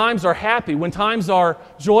then when times are happy, when times are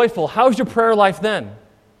joyful, how's your prayer life then?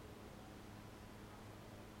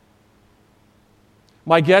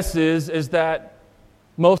 My guess is that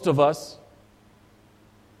most of us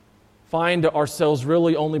find ourselves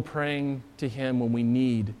really only praying to him when we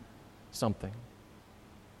need something.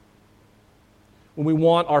 When we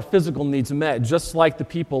want our physical needs met, just like the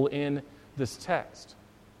people in this text.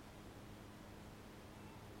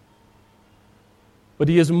 But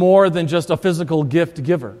he is more than just a physical gift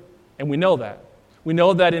giver, and we know that. We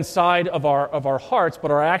know that inside of our hearts, but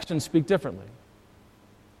our actions speak differently.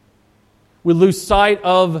 We lose sight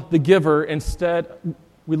of the giver instead.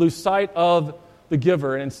 We lose sight of the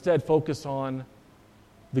giver and instead focus on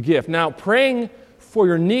the gift. Now, praying for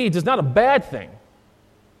your needs is not a bad thing.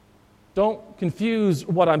 Don't confuse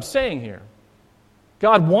what I'm saying here.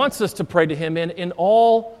 God wants us to pray to him in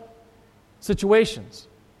all situations.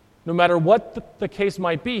 No matter what the case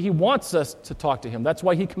might be, he wants us to talk to him. That's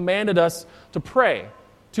why he commanded us to pray.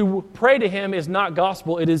 To pray to him is not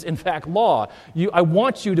gospel, it is in fact law. I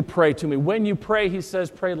want you to pray to me. When you pray, he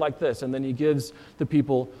says, pray like this, and then he gives the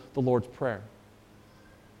people the Lord's Prayer.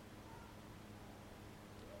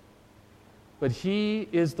 But he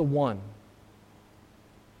is the one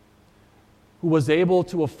who was able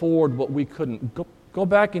to afford what we couldn't. Go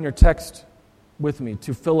back in your text with me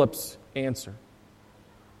to Philip's answer.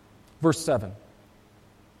 Verse 7.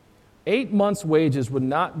 8 months' wages would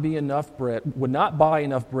not buy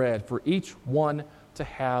enough bread for each one to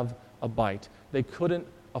have a bite. They couldn't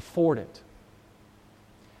afford it.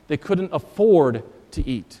 They couldn't afford to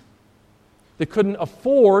eat. They couldn't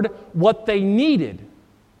afford what they needed.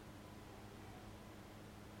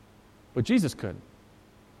 But Jesus could.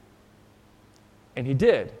 And he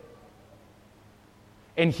did.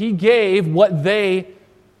 And he gave what they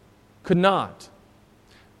could not.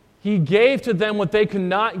 He gave to them what they could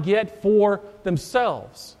not get for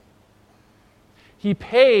themselves. He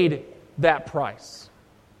paid that price.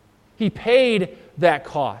 He paid that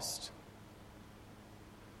cost.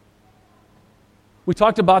 We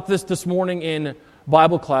talked about this morning in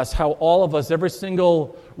Bible class, how all of us, every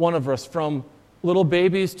single one of us, from little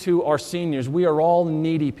babies to our seniors, we are all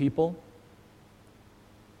needy people.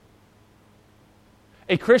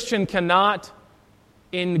 A Christian cannot,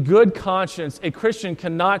 in good conscience, a Christian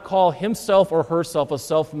cannot call himself or herself a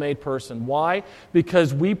self-made person. Why?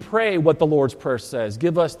 Because we pray what the Lord's Prayer says.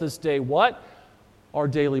 Give us this day what? Our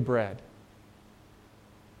daily bread.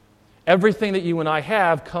 Everything that you and I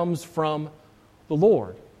have comes from the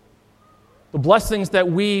Lord. The blessings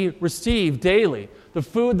that we receive daily, the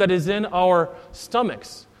food that is in our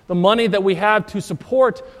stomachs, the money that we have to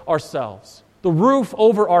support ourselves, the roof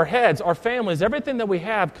over our heads, our families, everything that we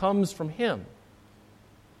have comes from him.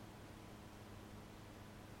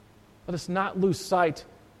 let us not lose sight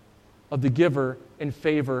of the giver in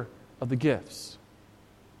favor of the gifts.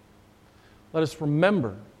 Let us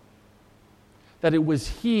remember that it was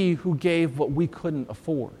He who gave what we couldn't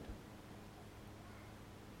afford.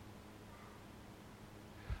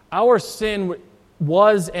 Our sin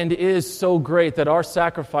was and is so great that our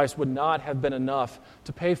sacrifice would not have been enough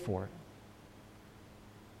to pay for it.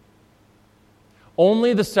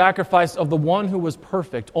 Only the sacrifice of the one who was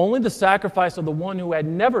perfect, only the sacrifice of the one who had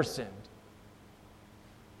never sinned,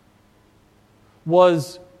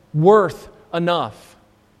 was worth enough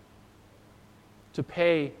to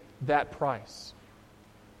pay that price.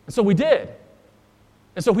 And so we did.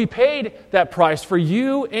 And so He paid that price for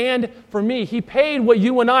you and for me. He paid what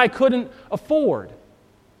you and I couldn't afford.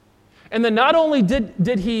 And then not only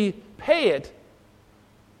did He pay it,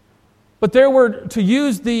 but there were, to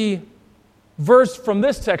use the verse from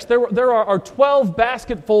this text, there are 12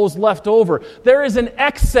 basketfuls left over. There is an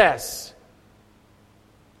excess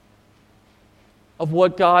of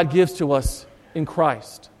what God gives to us in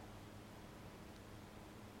Christ.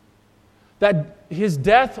 That His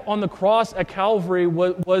death on the cross at Calvary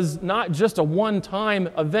was not just a one-time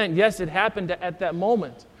event. Yes, it happened at that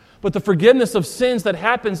moment. But the forgiveness of sins that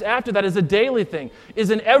happens after that is a daily thing,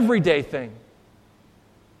 is an everyday thing.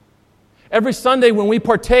 Every Sunday when we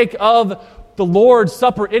partake of the Lord's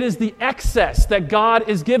Supper, it is the excess that God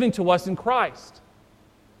is giving to us in Christ.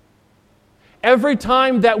 Every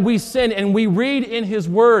time that we sin and we read in His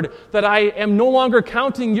Word that I am no longer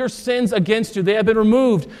counting your sins against you, they have been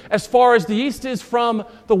removed as far as the east is from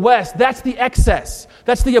the west, that's the excess.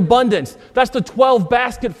 That's the abundance. That's the 12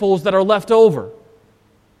 basketfuls that are left over.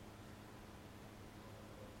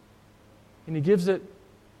 And He gives it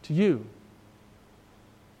to you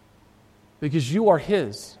because you are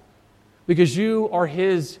His. Because you are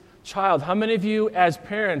His child. How many of you as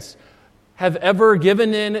parents have ever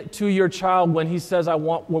given in to your child when he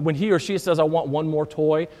or she says, I want one more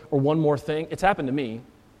toy or one more thing? It's happened to me.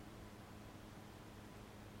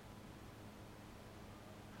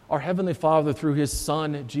 Our Heavenly Father, through His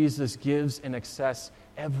Son, Jesus, gives in excess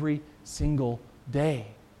every single day.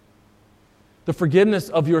 The forgiveness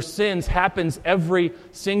of your sins happens every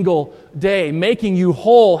single day. Making you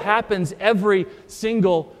whole happens every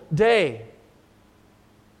single day.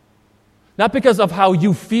 Not because of how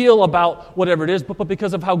you feel about whatever it is, but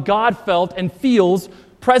because of how God felt and feels,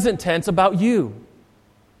 present tense, about you.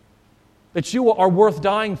 That you are worth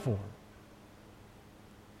dying for.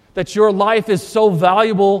 That your life is so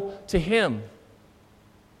valuable to Him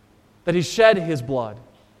that He shed His blood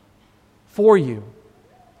for you.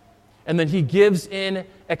 And then He gives in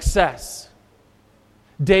excess.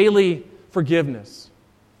 Daily forgiveness.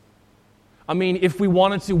 I mean, if we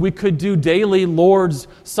wanted to, we could do daily Lord's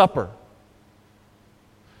Supper.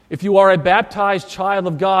 If you are a baptized child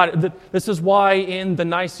of God, this is why in the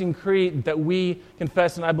Nicene Creed that we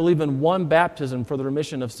confess, and I believe in one baptism for the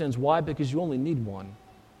remission of sins. Why? Because you only need one.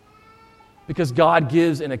 Because God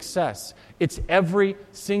gives in excess. It's every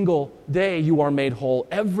single day you are made whole.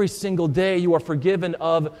 Every single day you are forgiven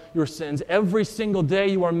of your sins. Every single day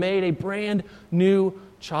you are made a brand new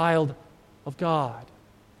child of God.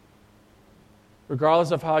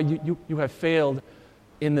 Regardless of how you have failed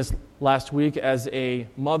in this last week as a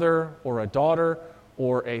mother or a daughter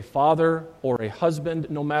or a father or a husband,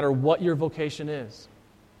 no matter what your vocation is.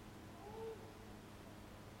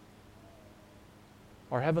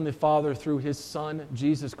 Our Heavenly Father, through His Son,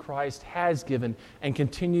 Jesus Christ, has given and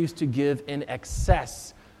continues to give in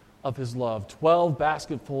excess of His love. 12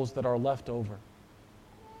 basketfuls that are left over.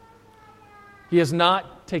 He has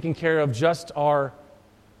not taken care of just our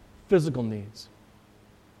physical needs,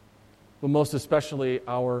 but most especially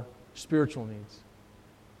our spiritual needs.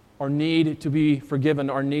 Our need to be forgiven,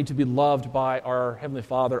 our need to be loved by our Heavenly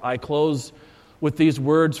Father. I close with these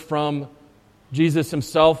words from Jesus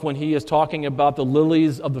Himself when He is talking about the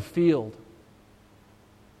lilies of the field.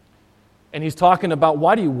 And He's talking about,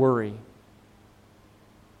 why do you worry?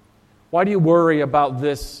 Why do you worry about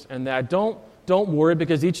this and that? Don't worry,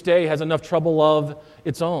 because each day has enough trouble of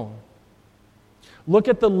its own. Look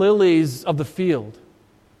at the lilies of the field.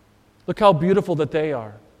 Look how beautiful that they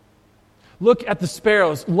are. Look at the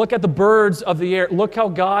sparrows. Look at the birds of the air. Look how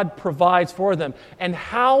God provides for them. And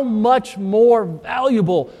how much more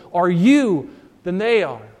valuable are you than they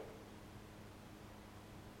are?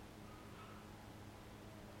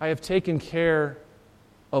 I have taken care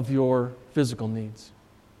of your physical needs.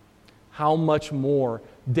 How much more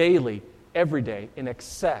daily, every day, in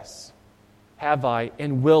excess, have I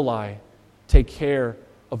and will I take care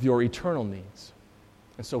of your eternal needs?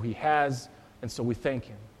 And so He has, and so we thank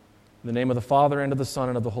Him. In the name of the Father, and of the Son,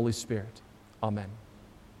 and of the Holy Spirit. Amen.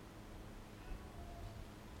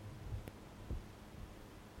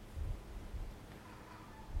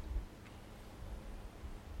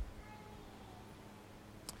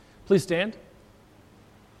 Please stand.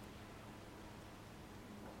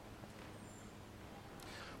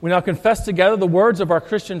 We now confess together the words of our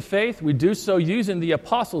Christian faith. We do so using the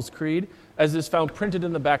Apostles' Creed as is found printed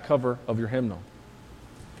in the back cover of your hymnal.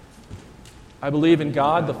 I believe in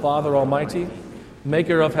God, the Father Almighty,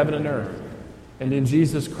 maker of heaven and earth, and in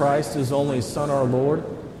Jesus Christ, his only Son, our Lord,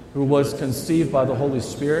 who was conceived by the Holy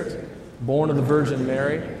Spirit, born of the Virgin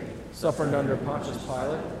Mary, suffered under Pontius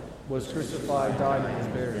Pilate, was crucified, died, and was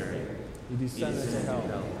buried. He descended to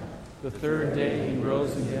hell. The third day he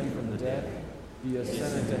rose again from the dead. He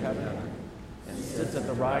ascended to heaven and sits at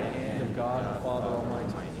the right hand of God, the Father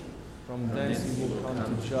Almighty. From thence he will come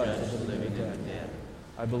to judge the living and dead.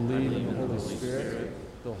 I believe in the Holy Spirit,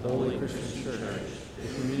 the holy Christian church,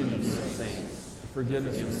 the communion of saints, the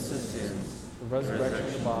forgiveness of sins, the resurrection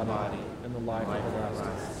of the body, and the life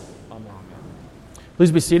everlasting. Amen.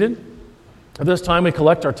 Please be seated. At this time, we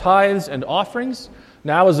collect our tithes and offerings.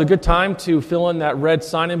 Now is a good time to fill in that red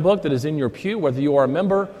sign-in book that is in your pew, whether you are a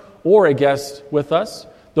member or a guest with us.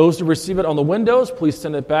 Those who receive it on the windows, please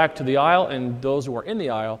send it back to the aisle, and those who are in the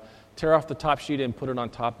aisle, tear off the top sheet and put it on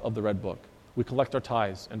top of the red book. We collect our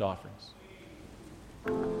tithes and offerings.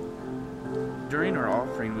 During our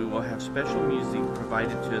offering, we will have special music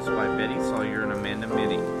provided to us by Betty Sawyer and Amanda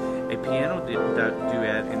Mitty, a piano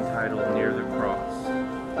duet entitled Near the Cross.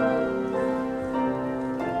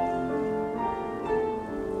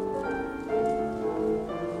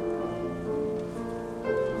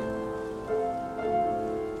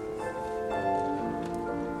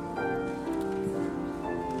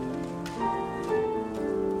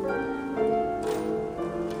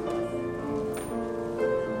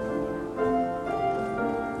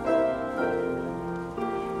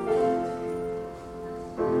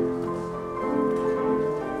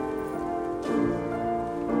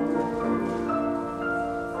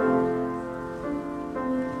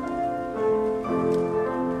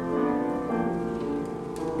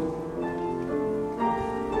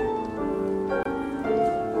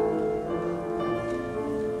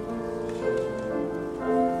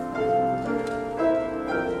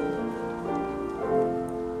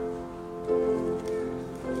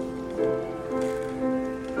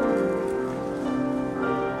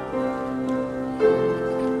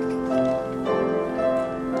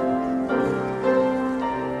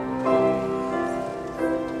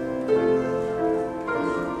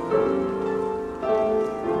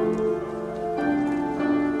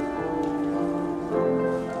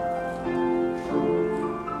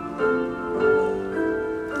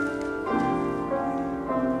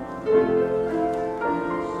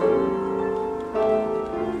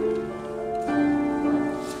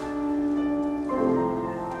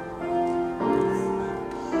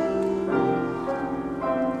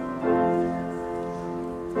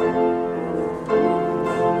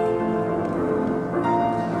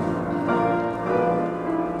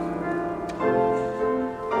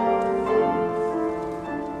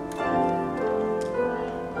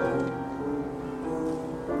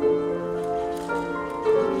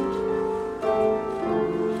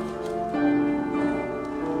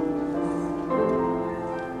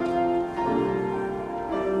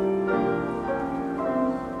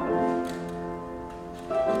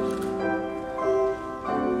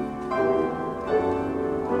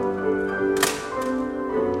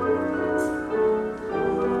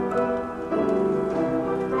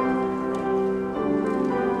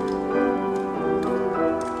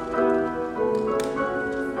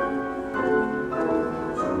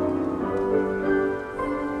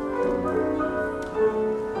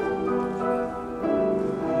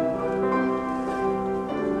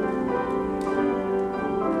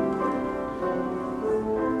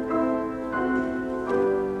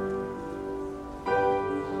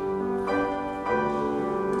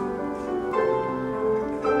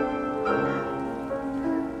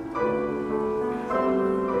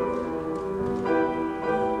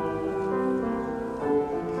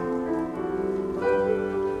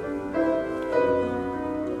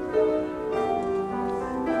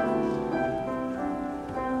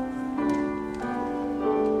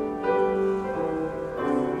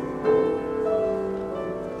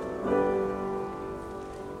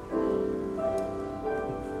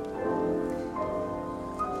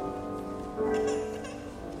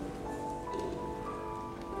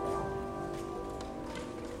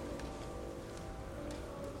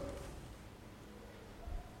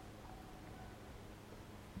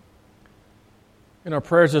 In our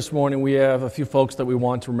prayers this morning, we have a few folks that we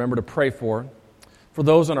want to remember to pray for. For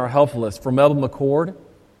those on our help list, for Melvin McCord,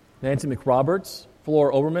 Nancy McRoberts,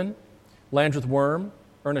 Flora Oberman, Landreth Worm,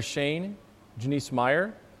 Ernest Shane, Janice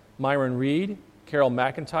Meyer, Myron Reed, Carol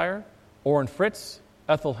McIntyre, Orrin Fritz,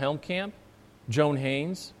 Ethel Helmkamp, Joan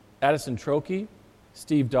Haynes, Addison Trokey,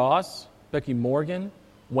 Steve Doss, Becky Morgan,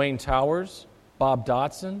 Wayne Towers, Bob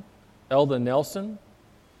Dotson, Elda Nelson,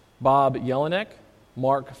 Bob Jelinek,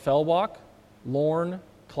 Mark Fellwalk, Lorne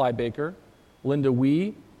Clybaker, Linda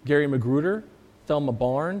Wee, Gary Magruder, Thelma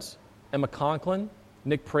Barnes, Emma Conklin,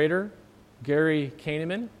 Nick Prater, Gary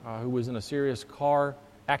Kahneman, who was in a serious car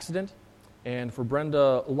accident, and for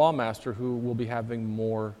Brenda Lawmaster, who will be having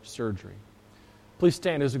more surgery. Please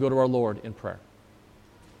stand as we go to our Lord in prayer.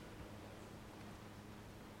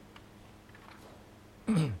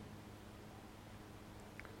 Dear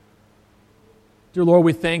Lord,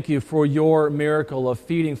 we thank you for your miracle of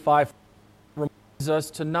feeding 5,000. Reminds us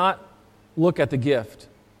to not look at the gift,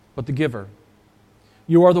 but the giver.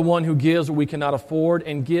 You are the one who gives what we cannot afford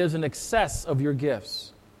and gives in excess of your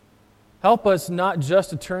gifts. Help us not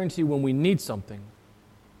just to turn to you when we need something,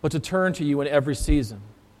 but to turn to you in every season.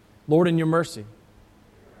 Lord, in your mercy,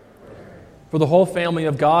 for the whole family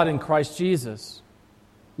of God in Christ Jesus,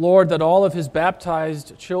 Lord, that all of his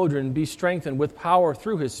baptized children be strengthened with power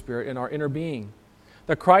through his Spirit in our inner being,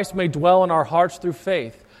 that Christ may dwell in our hearts through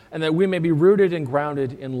faith, and that we may be rooted and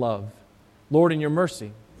grounded in love. Lord, in your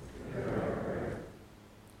mercy,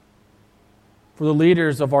 for the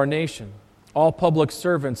leaders of our nation, all public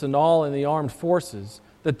servants and all in the armed forces,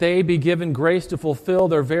 that they be given grace to fulfill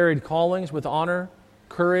their varied callings with honor,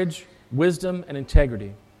 courage, wisdom, and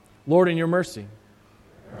integrity. Lord, in your mercy,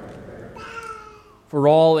 for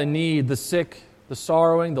all in need, the sick, the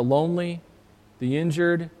sorrowing, the lonely, the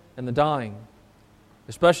injured, and the dying,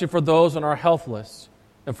 especially for those on our health list,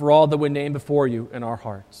 and for all that we name before you in our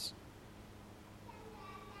hearts.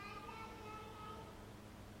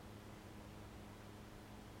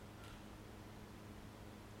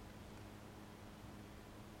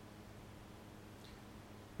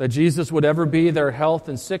 That Jesus would ever be their health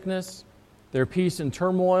and sickness, their peace and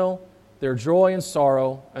turmoil, their joy and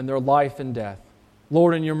sorrow, and their life and death.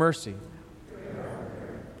 Lord, in your mercy.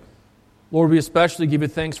 Lord, we especially give you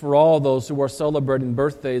thanks for all those who are celebrating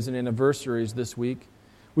birthdays and anniversaries this week.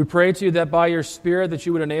 We pray to you that by your Spirit that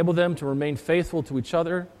you would enable them to remain faithful to each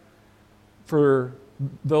other. For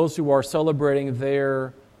those who are celebrating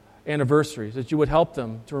their anniversaries, that you would help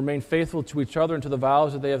them to remain faithful to each other and to the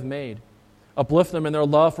vows that they have made. Uplift them in their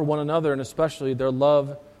love for one another and especially their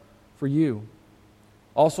love for you.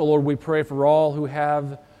 Also, Lord, we pray for all who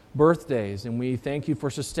have birthdays, and we thank you for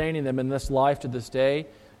sustaining them in this life to this day,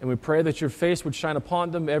 and we pray that your face would shine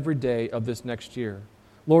upon them every day of this next year.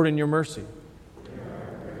 Lord, in your mercy.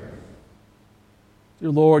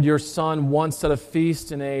 Dear Lord, your Son once set a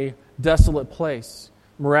feast in a desolate place,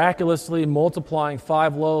 miraculously multiplying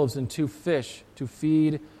 5 loaves and 2 fish to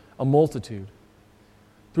feed a multitude.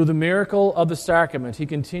 Through the miracle of the sacrament, he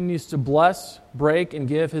continues to bless, break, and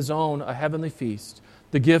give his own a heavenly feast,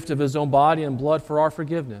 the gift of his own body and blood for our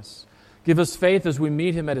forgiveness. Give us faith as we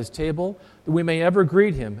meet him at his table, that we may ever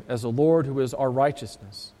greet him as the Lord who is our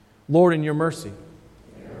righteousness. Lord, in your mercy.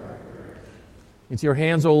 Into your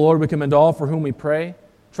hands, O Lord, we commend all for whom we pray,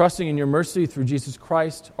 trusting in your mercy through Jesus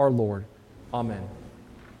Christ our Lord. Amen.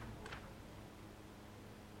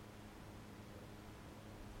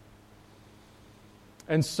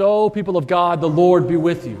 And so, people of God, the Lord be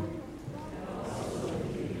with you.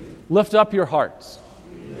 Lift up your hearts.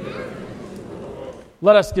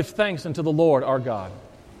 Let us give thanks unto the Lord our God.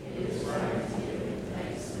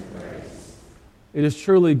 It is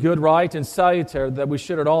truly good, right, and salutary that we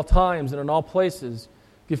should at all times and in all places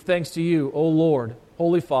give thanks to you, O Lord,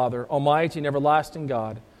 Holy Father, Almighty and everlasting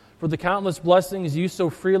God, for the countless blessings you so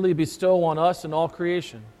freely bestow on us and all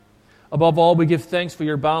creation. Above all, we give thanks for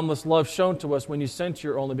your boundless love shown to us when you sent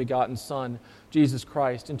your only begotten Son, Jesus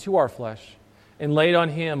Christ, into our flesh, and laid on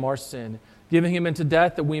him our sin, giving him into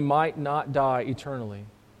death that we might not die eternally.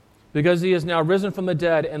 Because he is now risen from the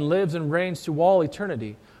dead and lives and reigns to all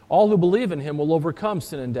eternity, all who believe in him will overcome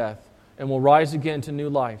sin and death, and will rise again to new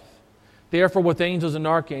life. Therefore, with angels and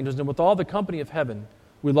archangels, and with all the company of heaven,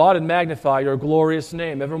 we laud and magnify your glorious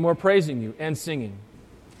name, evermore praising you and singing.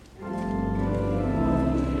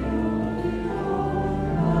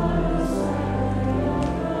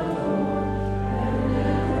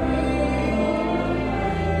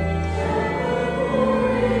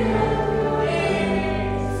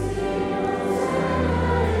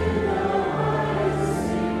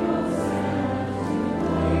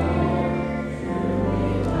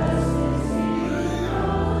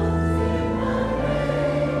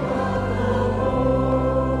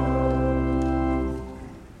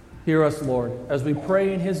 Hear us, Lord, as we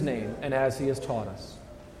pray in his name and as he has taught us.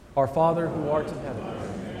 Our Father, who art in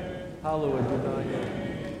heaven, hallowed be thy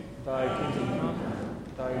name. Thy kingdom come,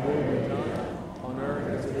 thy will be done, on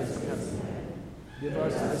earth as it is in heaven. Give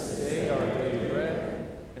us this day our daily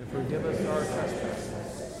bread, and forgive us our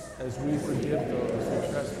trespasses, as we forgive those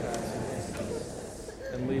who trespass against us.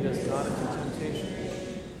 And lead us not into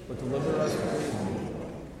temptation, but deliver us from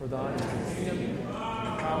evil. For thine is the kingdom, and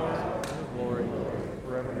the power, and the glory,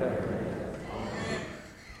 forever and ever.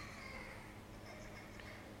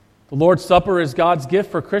 The Lord's Supper is God's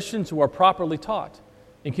gift for Christians who are properly taught.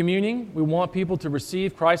 In communing, we want people to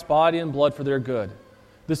receive Christ's body and blood for their good.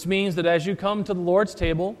 This means that as you come to the Lord's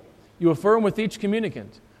table, you affirm with each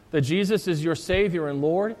communicant that Jesus is your Savior and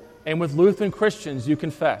Lord, and with Lutheran Christians you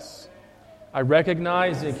confess, I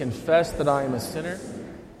recognize and confess that I am a sinner.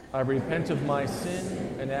 I repent of my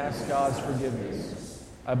sin and ask God's forgiveness.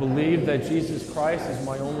 I believe that Jesus Christ is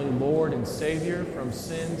my only Lord and Savior from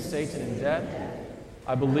sin, Satan, and death.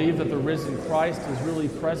 I believe that the risen Christ is really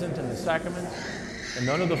present in the sacraments, and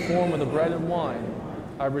under the form of the bread and wine,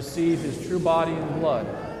 I receive his true body and blood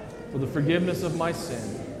for the forgiveness of my sin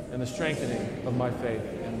and the strengthening of my faith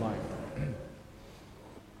and life.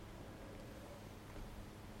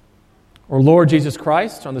 Our Lord Jesus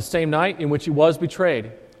Christ, on the same night in which he was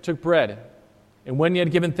betrayed, took bread, and when he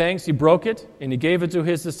had given thanks, he broke it, and he gave it to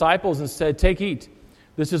his disciples and said, Take, eat.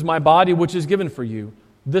 This is my body which is given for you.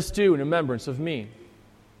 This do in remembrance of me.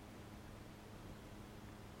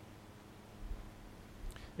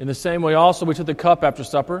 In the same way also we took the cup after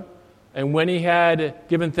supper, and when he had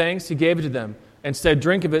given thanks, he gave it to them, and said,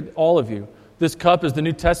 Drink of it, all of you. This cup is the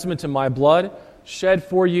New Testament in my blood, shed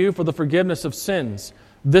for you for the forgiveness of sins.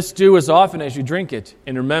 This do as often as you drink it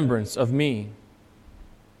in remembrance of me.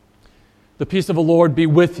 The peace of the Lord be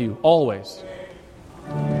with you always.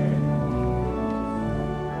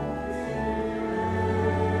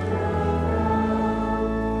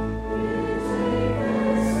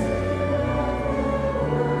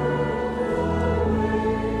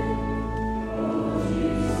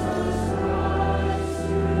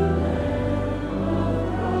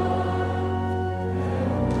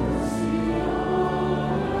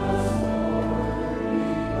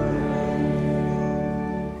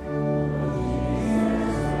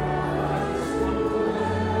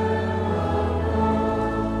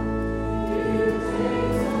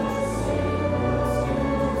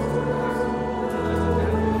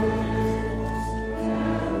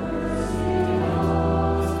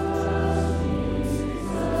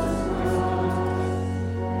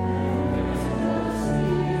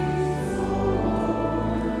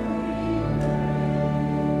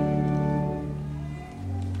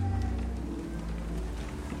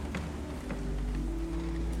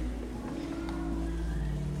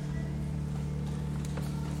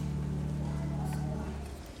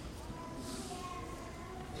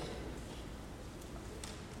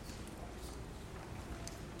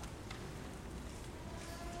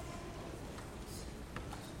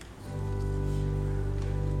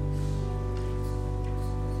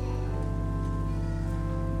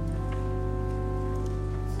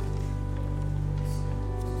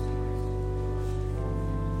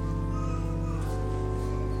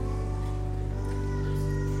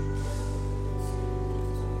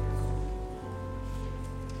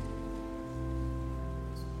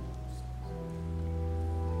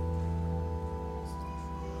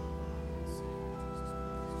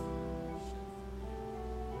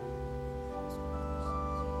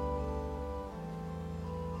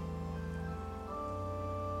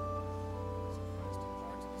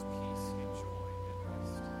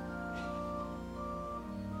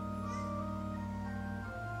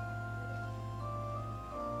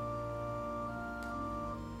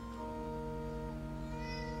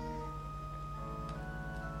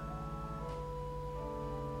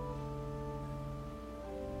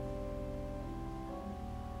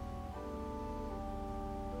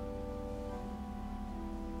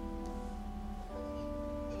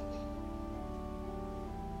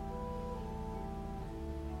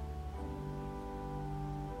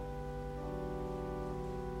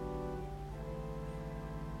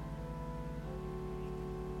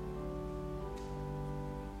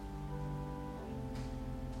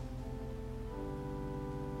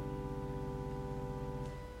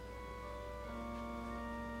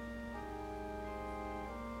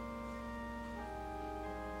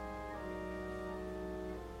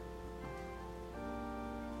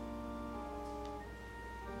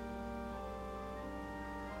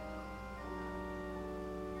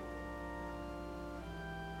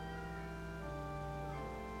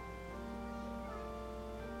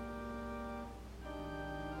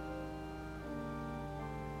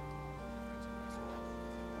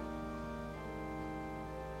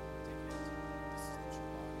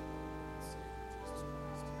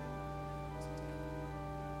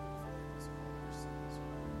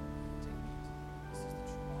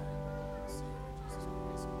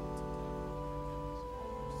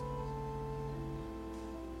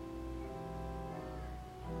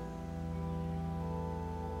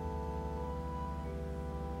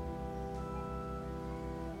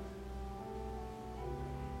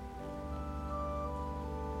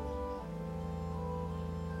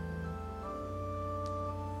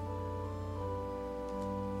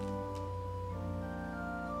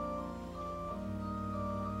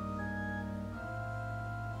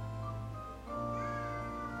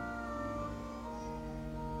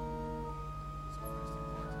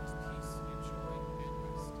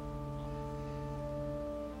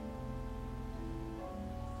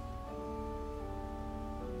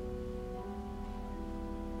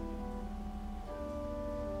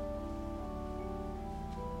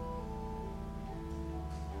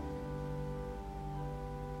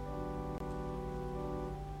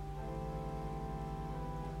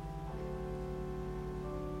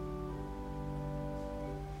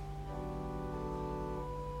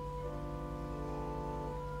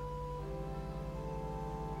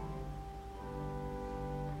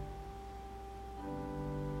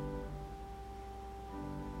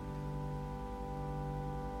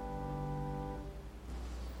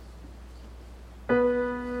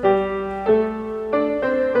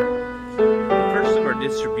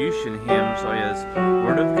 contribution hymns is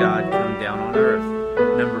Word of God Come Down on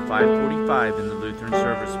Earth, number 545 in the Lutheran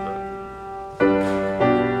Service Book.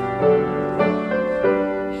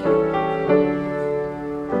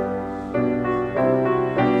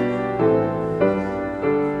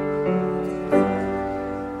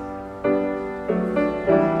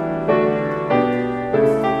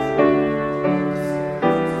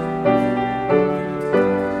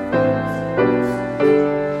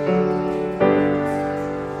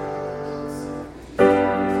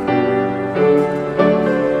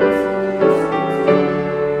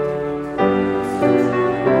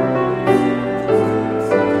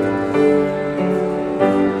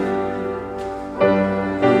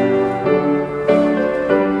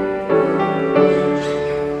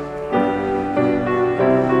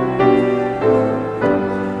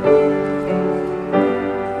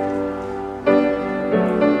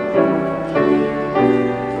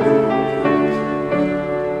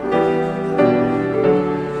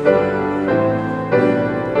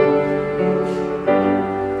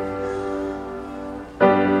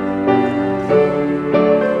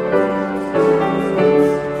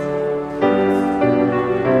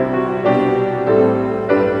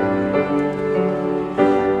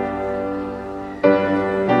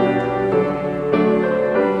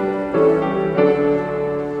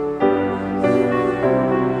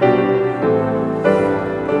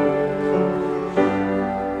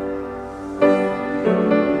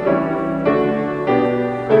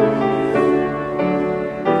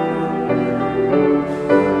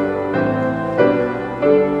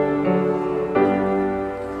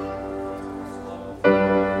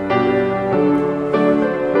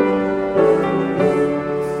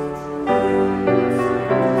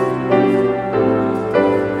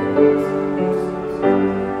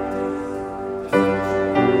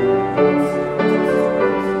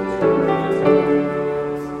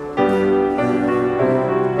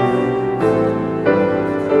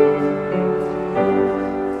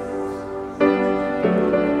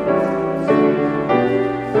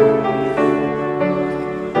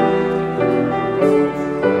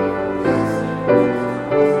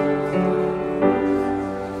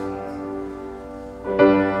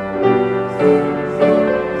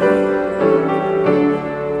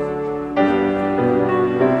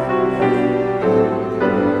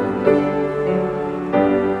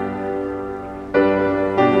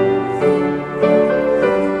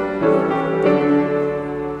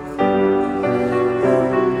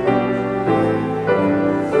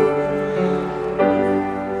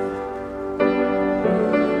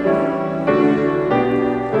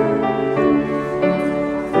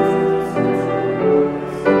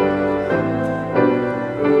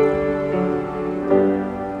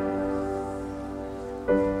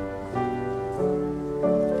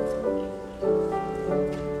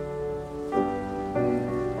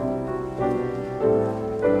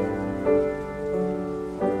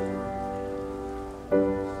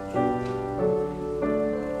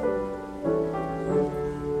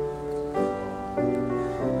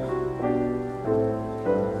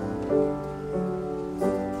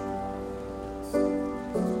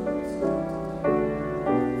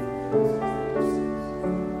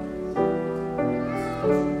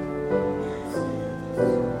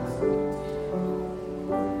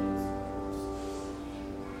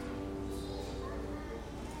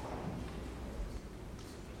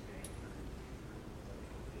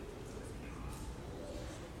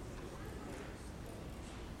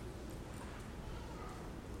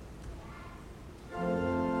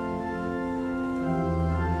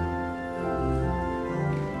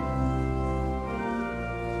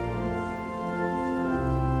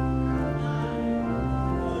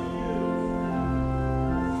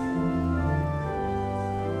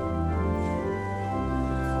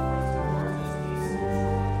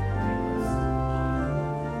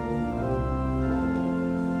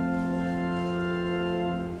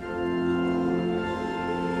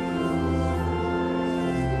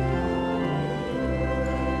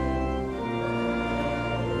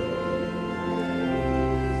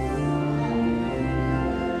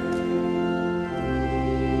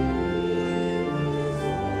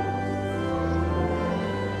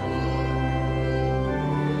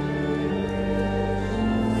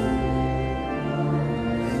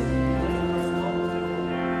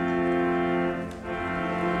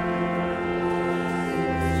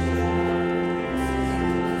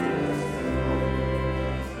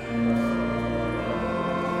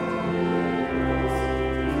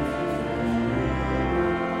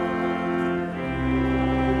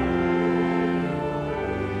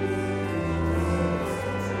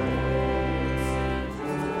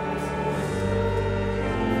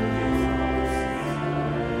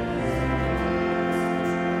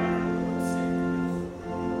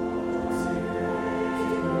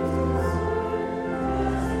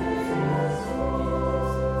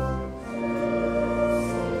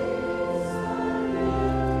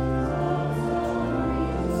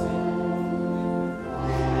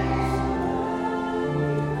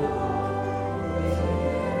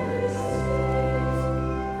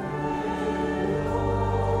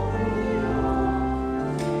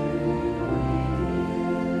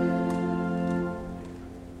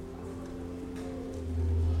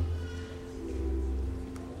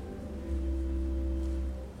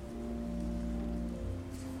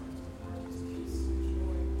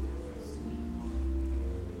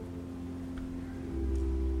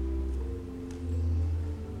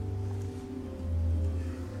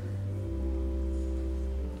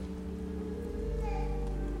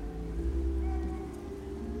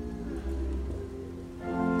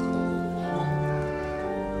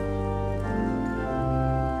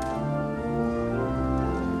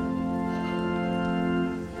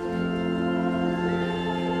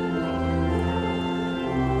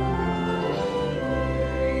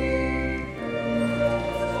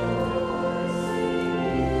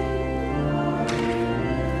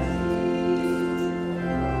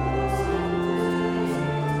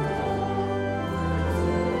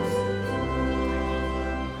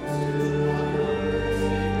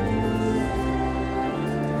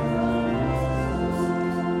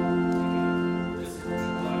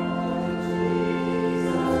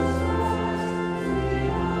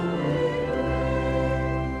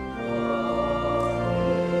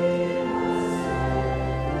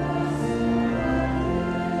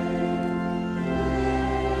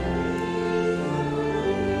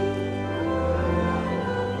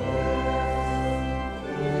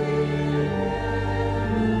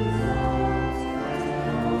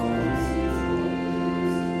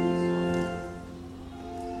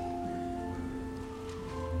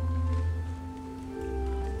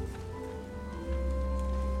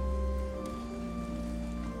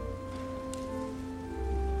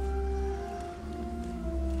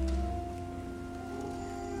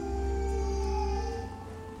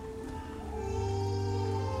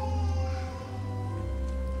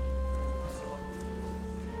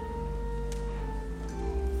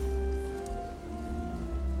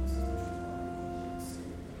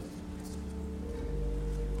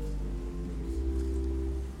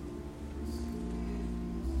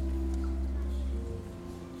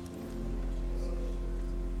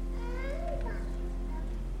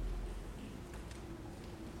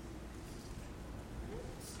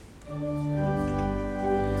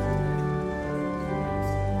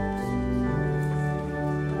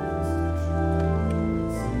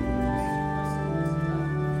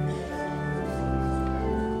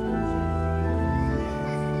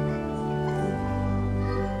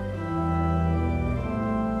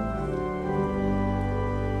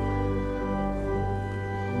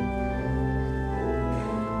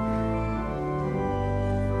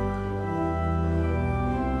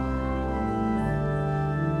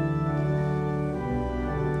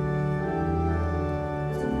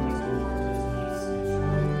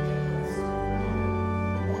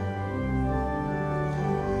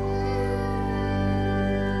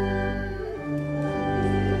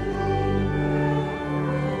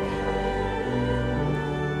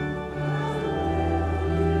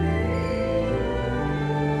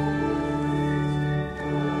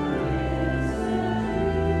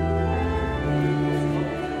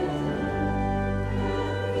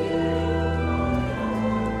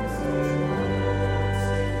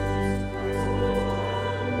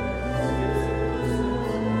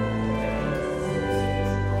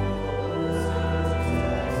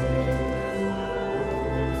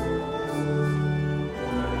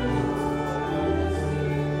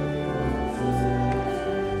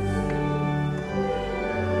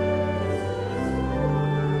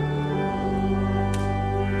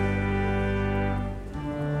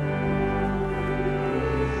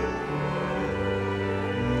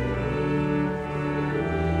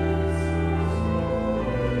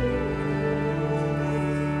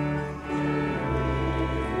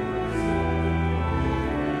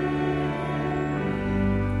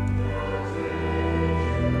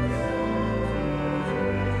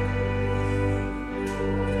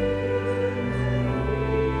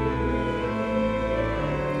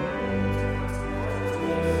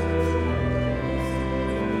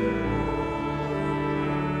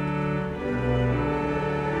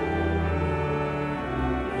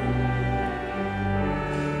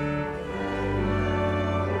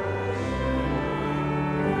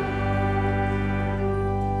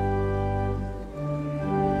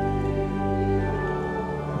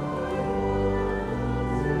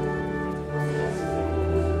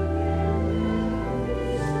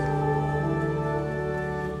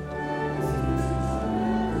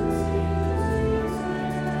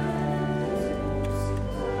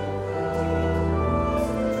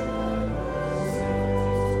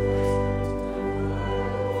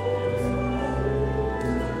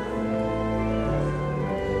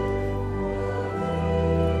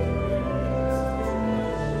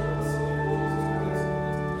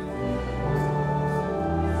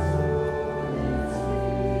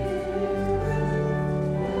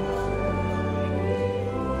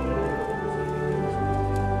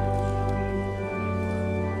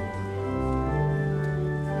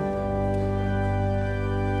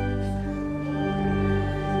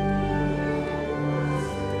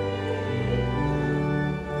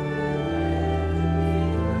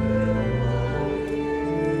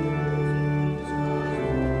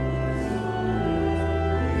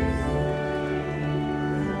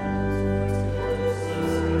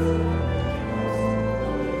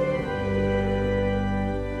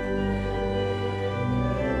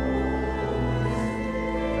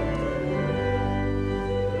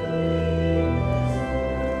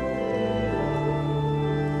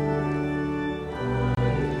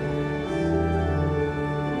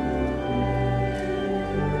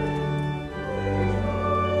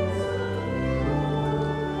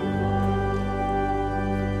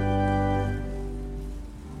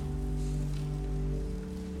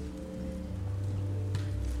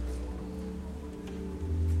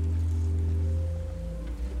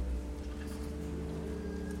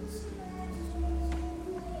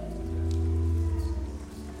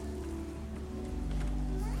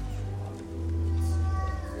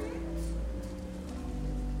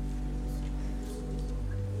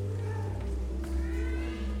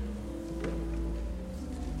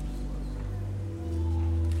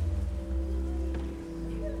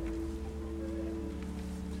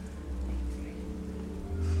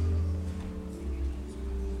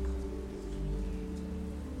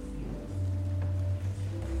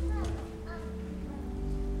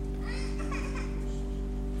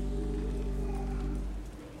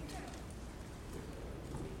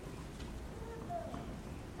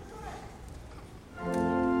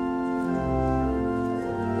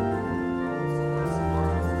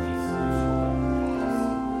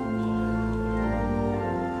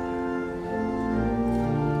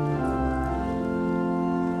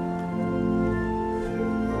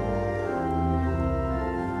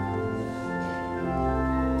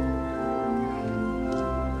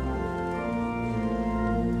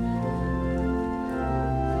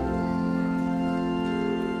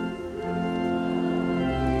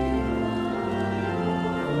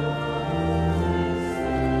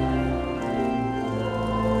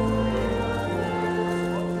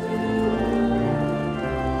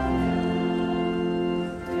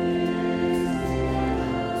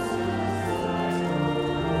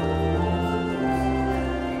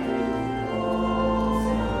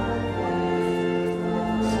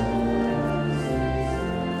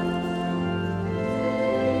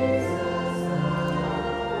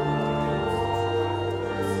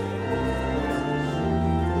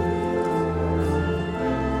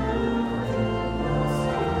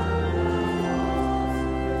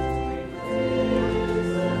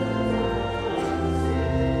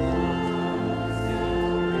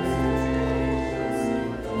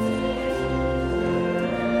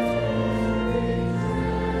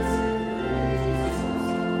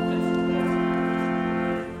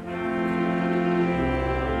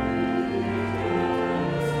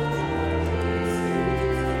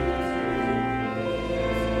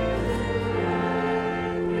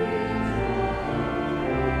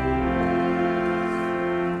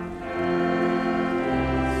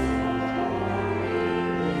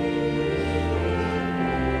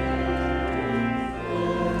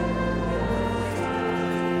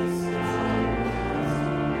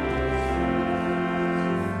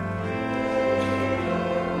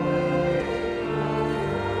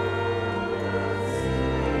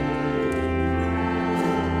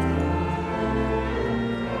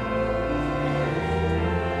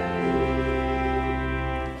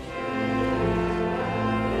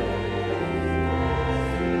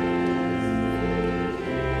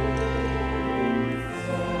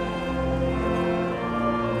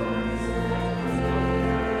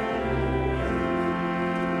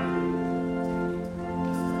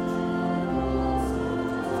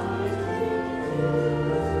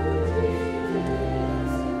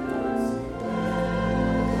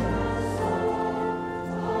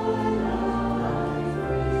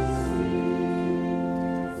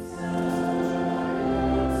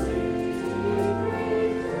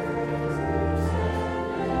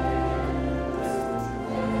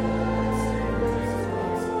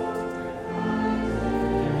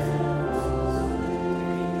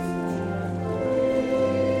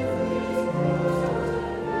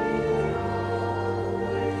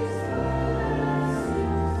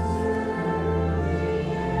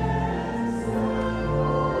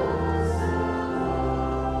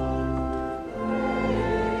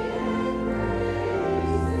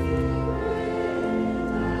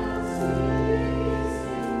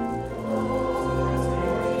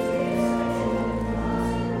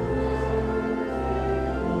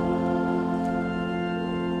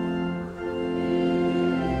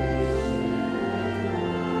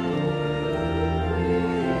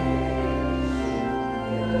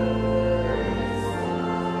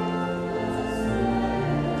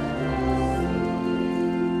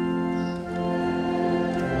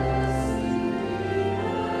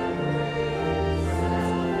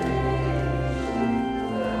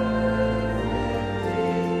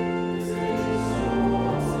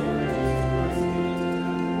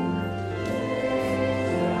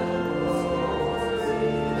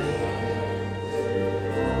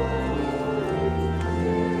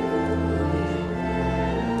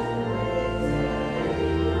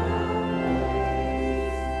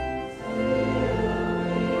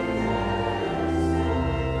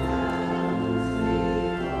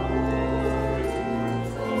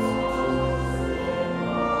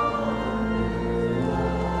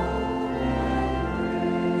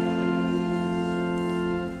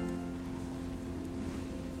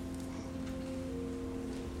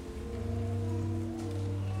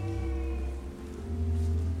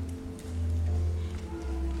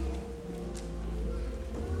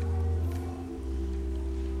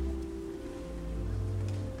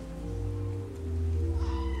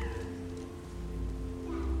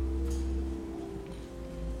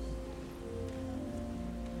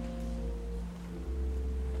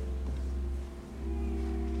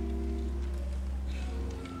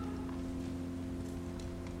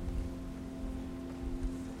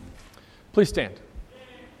 Please stand.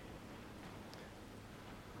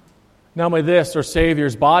 Now may this, our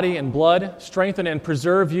Savior's body and blood, strengthen and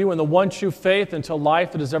preserve you in the one true faith until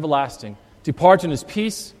life that is everlasting. Depart in his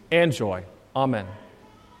peace and joy. Amen.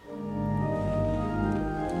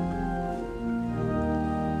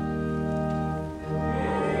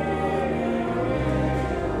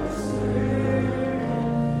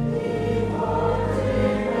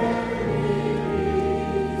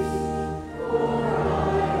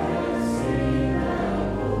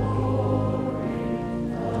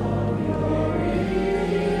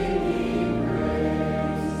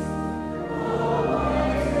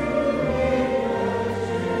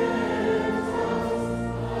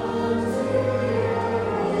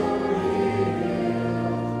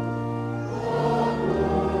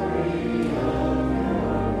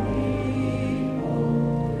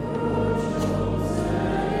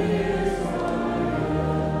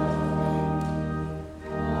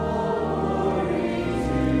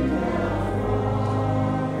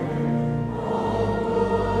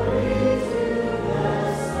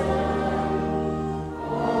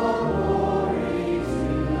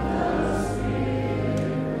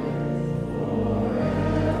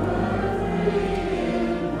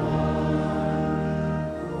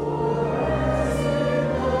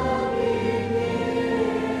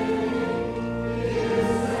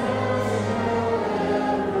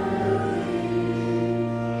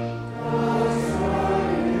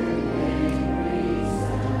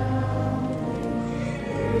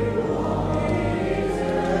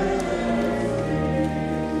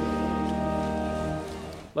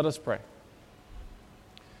 Let us pray.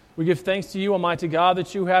 We give thanks to you, Almighty God,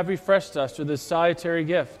 that you have refreshed us through this salutary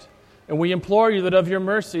gift. And we implore you that of your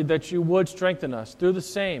mercy that you would strengthen us through the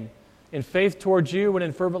same, in faith towards you and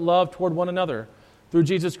in fervent love toward one another, through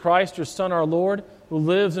Jesus Christ, your Son, our Lord, who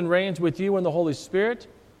lives and reigns with you in the Holy Spirit,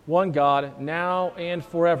 one God, now and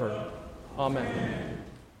forever. Amen.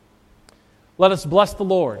 Let us bless the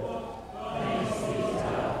Lord. The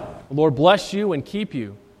Lord bless you and keep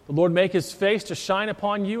you. The Lord make his face to shine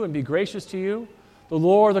upon you and be gracious to you. The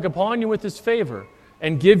Lord look upon you with his favor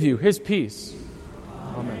and give you his peace.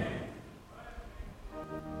 Amen.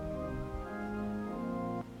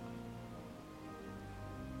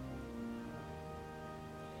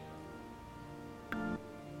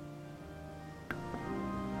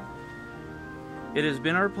 It has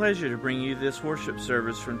been our pleasure to bring you this worship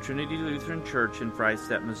service from Trinity Lutheran Church in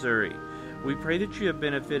Freistatt, Missouri. We pray that you have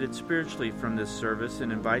benefited spiritually from this service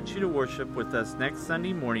and invite you to worship with us next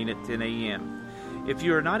Sunday morning at 10 a.m. If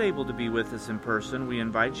you are not able to be with us in person, we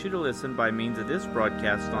invite you to listen by means of this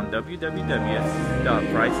broadcast on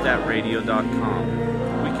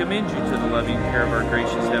www.freistattradio.com. We commend you to the loving care of our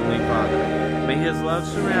gracious Heavenly Father. May his love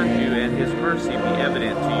surround you and his mercy be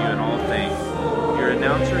evident to you in all things. Your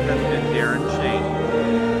announcer has been Darren Shane.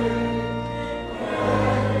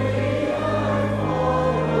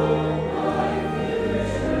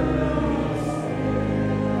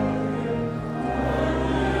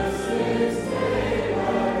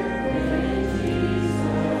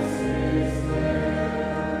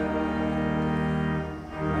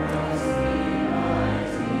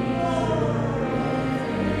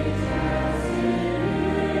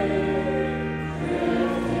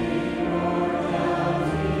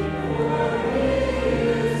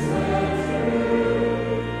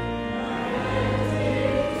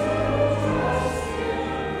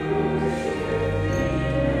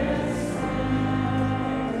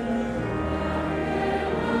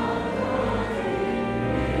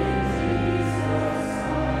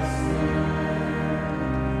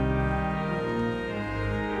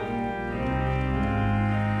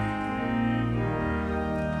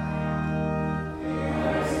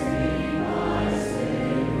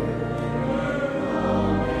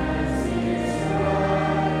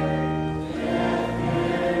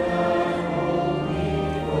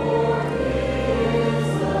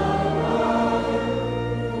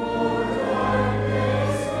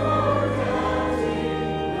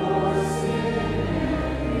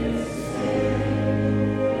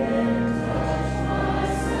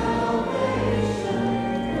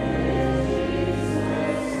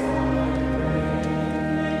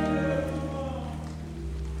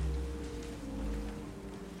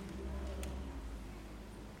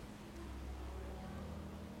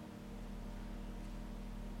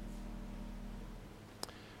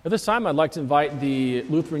 At this time, I'd like to invite the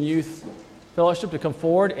Lutheran Youth Fellowship to come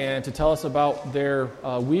forward and to tell us about their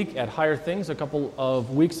week at Higher Things a couple of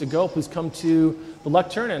weeks ago. Please come to the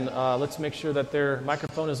lectern and let's make sure that their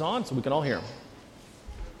microphone is on so we can all hear them.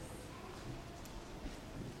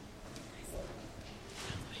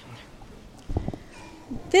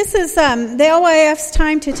 This is the LYF's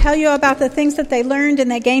time to tell you about the things that they learned and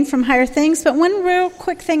they gained from Higher Things. But one real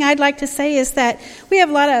quick thing I'd like to say is that we have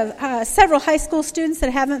a lot of several high school students that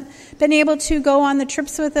haven't been able to go on the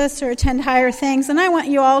trips with us or attend Higher Things. And I want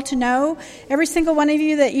you all to know, every single one of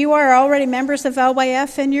you, that you are already members of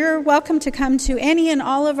LYF, and you're welcome to come to any and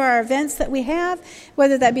all of our events that we have,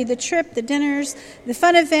 whether that be the trip, the dinners, the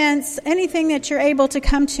fun events, anything that you're able to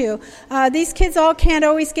come to. These kids all can't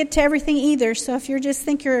always get to everything either, so if you're just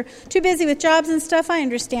think you're too busy with jobs and stuff, I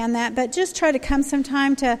understand that, but just try to come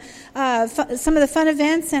sometime to some of the fun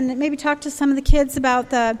events and maybe talk to some of the kids about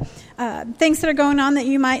the things that are going on that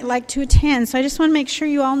you might like to attend. So I just want to make sure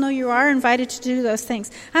you all know you are invited to do those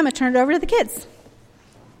things. I'm going to turn it over to the kids.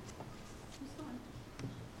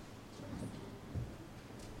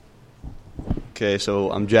 Okay,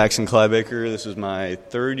 so I'm Jackson Clybaker. This is my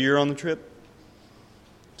third year on the trip.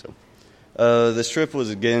 This trip was,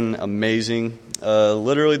 again, amazing.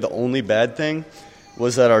 Literally the only bad thing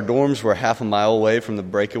was that our dorms were half a mile away from the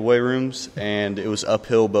breakaway rooms, and it was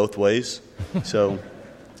uphill both ways. So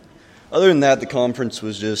other than that, the conference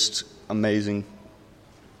was just amazing.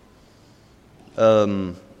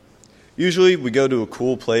 Usually we go to a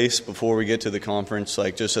cool place before we get to the conference,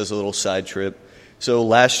 like just as a little side trip. So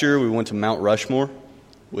last year we went to Mount Rushmore,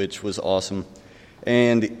 which was awesome.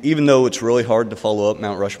 And even though it's really hard to follow up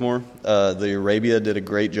Mount Rushmore, the Arabia did a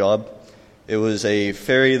great job. It was a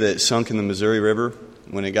ferry that sunk in the Missouri River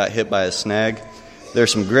when it got hit by a snag.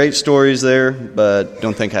 There's some great stories there, but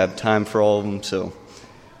don't think I have time for all of them.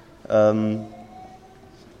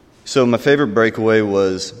 So my favorite breakaway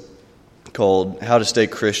was called How to Stay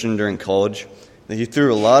Christian During College. He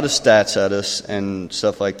threw a lot of stats at us and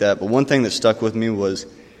stuff like that, but one thing that stuck with me was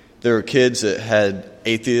there were kids that had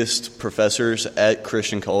atheist professors at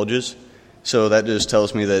Christian colleges. So that just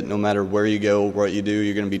tells me that no matter where you go, what you do,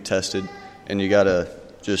 you're going to be tested, and you gotta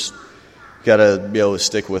be able to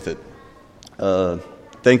stick with it.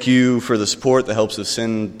 Thank you for the support that helps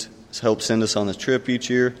send us on this trip each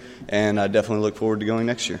year, and I definitely look forward to going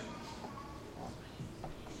next year.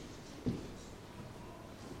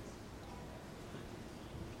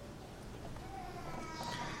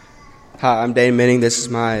 Hi, I'm Dane Minning. This is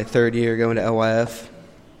my third year going to LYF.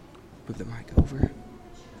 Move the mic over.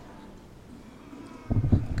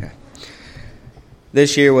 Okay.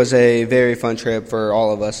 This year was a very fun trip for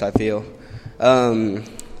all of us, I feel.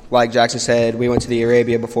 Like Jackson said, we went to the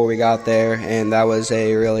Arabia before we got there, and that was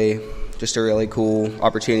a really cool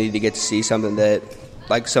opportunity to get to see something that,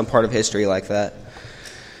 like some part of history like that.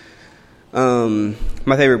 My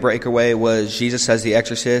favorite breakaway was Jesus as the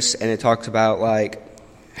Exorcist, and it talks about, like,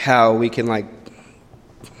 how we can, like,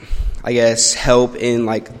 I guess, help in,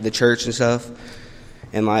 like, the church and stuff,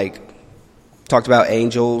 and, like, talked about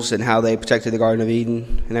angels and how they protected the Garden of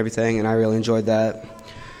Eden and everything, and I really enjoyed that.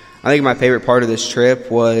 I think my favorite part of this trip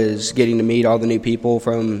was getting to meet all the new people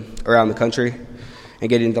from around the country and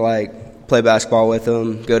getting to, like, play basketball with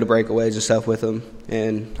them, go to breakaways and stuff with them,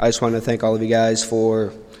 and I just want to thank all of you guys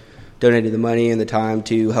for donating the money and the time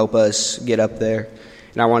to help us get up there.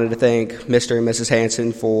 And I wanted to thank Mr. and Mrs.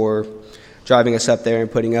 Hanson for driving us up there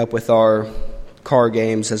and putting up with our car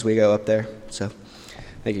games as we go up there. So,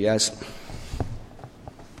 thank you, guys.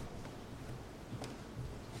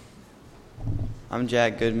 I'm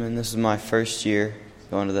Jack Goodman. This is my first year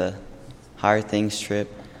going to the Higher Things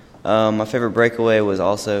trip. My favorite breakaway was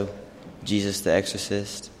also Jesus the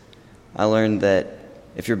Exorcist. I learned that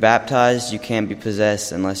if you're baptized, you can't be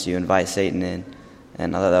possessed unless you invite Satan in.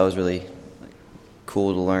 And I thought that was really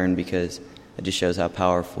cool to learn because it just shows how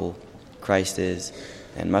powerful Christ is.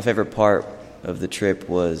 And my favorite part of the trip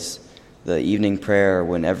was the evening prayer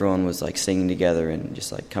when everyone was like singing together and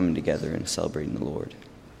just like coming together and celebrating the Lord.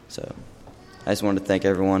 So I just wanted to thank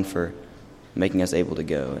everyone for making us able to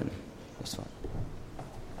go, and it was fun.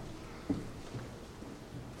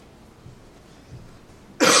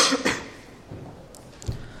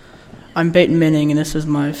 I'm Peyton Minning, and this is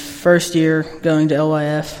my first year going to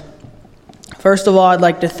LYF. First of all, I'd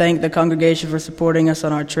like to thank the congregation for supporting us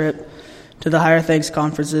on our trip to the Higher Things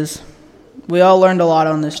conferences. We all learned a lot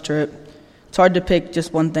on this trip. It's hard to pick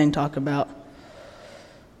just one thing to talk about.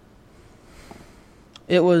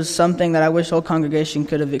 It was something that I wish the whole congregation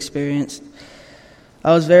could have experienced.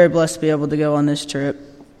 I was very blessed to be able to go on this trip.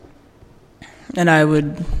 And I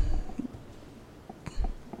would...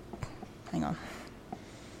 Hang on.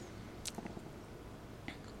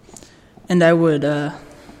 And I would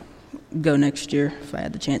go next year if I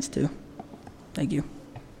had the chance to. Thank you.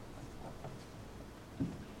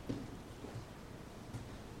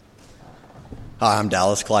 Hi, I'm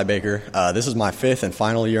Dallas Clybaker. This is my fifth and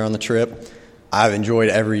final year on the trip. I've enjoyed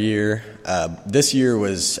every year. This year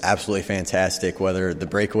was absolutely fantastic, whether the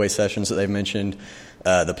breakaway sessions that they've mentioned,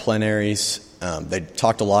 the plenaries. They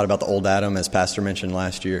talked a lot about the Old Adam, as Pastor mentioned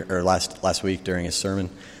last week during his sermon.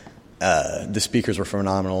 The speakers were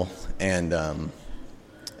phenomenal, and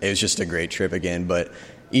it was just a great trip again. But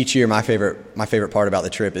each year, my favorite part about the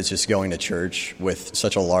trip is just going to church with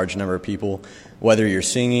such a large number of people. Whether you're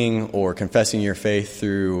singing or confessing your faith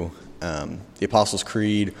through the Apostles'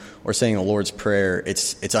 Creed or saying the Lord's Prayer,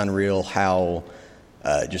 it's unreal how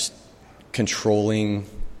just controlling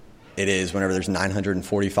it is whenever there's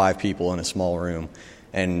 945 people in a small room.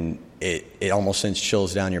 And it almost sends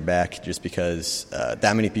chills down your back just because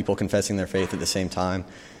that many people confessing their faith at the same time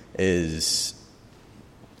is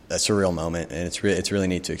a surreal moment, and it's really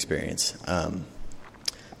neat to experience.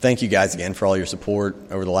 Thank you guys again for all your support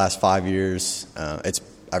over the last 5 years.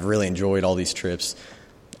 I've really enjoyed all these trips.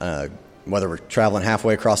 Whether we're traveling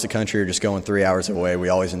halfway across the country or just going 3 hours away, we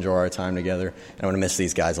always enjoy our time together. And I'm going to miss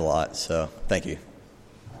these guys a lot, so thank you.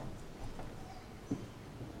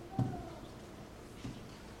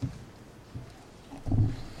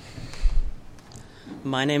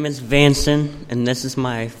 My name is Vanson, and this is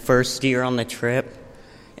my first year on the trip.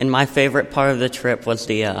 And my favorite part of the trip was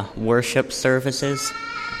the worship services,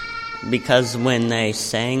 because when they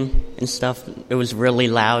sang and stuff, it was really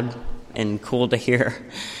loud and cool to hear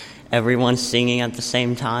everyone singing at the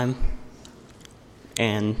same time.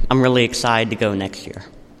 And I'm really excited to go next year.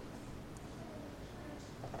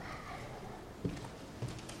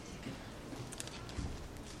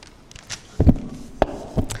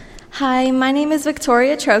 Hi, my name is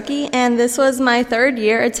Victoria Trokey, and this was my third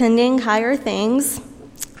year attending Higher Things.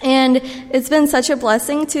 And it's been such a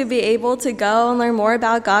blessing to be able to go and learn more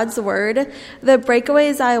about God's Word. The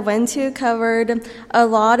breakaways I went to covered a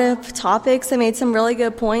lot of topics and made some really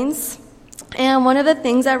good points. And one of the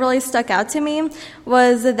things that really stuck out to me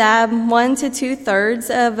was that 1 to 2/3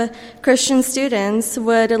 of Christian students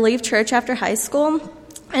would leave church after high school.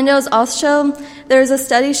 And it was also, there was a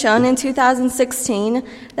study shown in 2016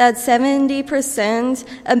 that 70%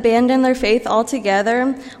 abandon their faith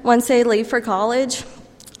altogether once they leave for college.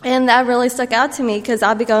 And that really stuck out to me because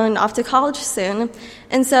I'll be going off to college soon.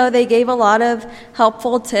 And so they gave a lot of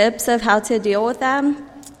helpful tips of how to deal with that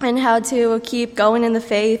and how to keep going in the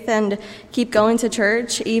faith and keep going to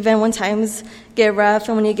church even when times get rough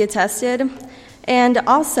and when you get tested. And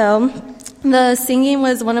also, the singing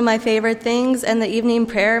was one of my favorite things, and the evening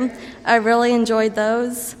prayer, I really enjoyed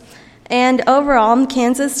those. And overall,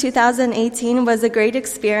 Kansas 2018 was a great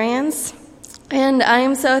experience, and I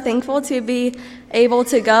am so thankful to be able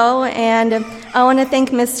to go. And I want to thank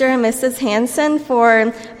Mr. and Mrs. Hansen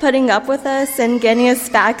for putting up with us and getting us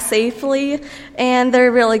back safely, and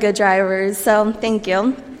they're really good drivers, so thank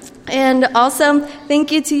you. And also,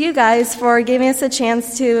 thank you to you guys for giving us a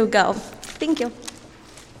chance to go. Thank you.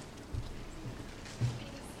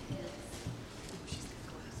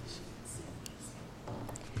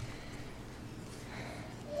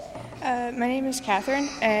 My name is Catherine,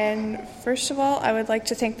 and first of all, I would like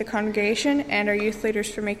to thank the congregation and our youth leaders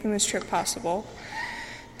for making this trip possible.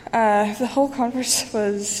 The whole conference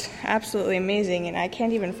was absolutely amazing, and I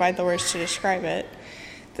can't even find the words to describe it.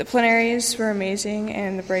 The plenaries were amazing,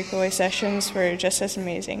 and the breakaway sessions were just as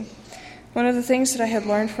amazing. One of the things that I had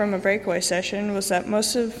learned from a breakaway session was that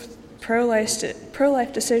most of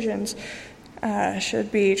pro-life decisions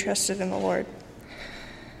should be trusted in the Lord.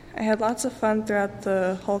 I had lots of fun throughout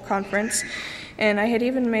the whole conference, and I had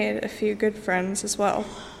even made a few good friends as well.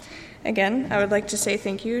 Again, I would like to say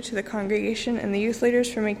thank you to the congregation and the youth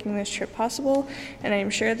leaders for making this trip possible, and I am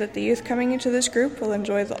sure that the youth coming into this group will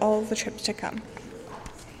enjoy all of the trips to come.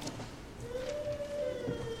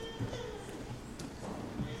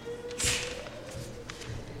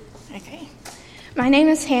 Okay. My name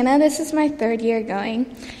is Hannah. This is my third year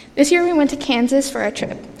going. This year we went to Kansas for a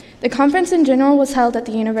trip. The conference in general was held at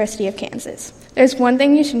the University of Kansas. There's one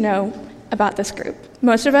thing you should know about this group.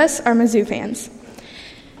 Most of us are Mizzou fans.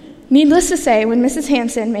 Needless to say, when Mrs.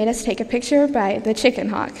 Hansen made us take a picture by the the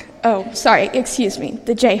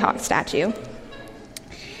Jayhawk statue,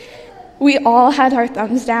 we all had our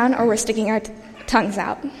thumbs down or were sticking our tongues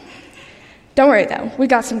out. Don't worry though, we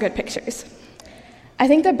got some good pictures. I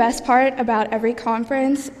think the best part about every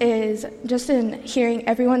conference is just in hearing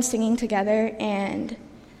everyone singing together and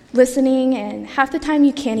listening, and half the time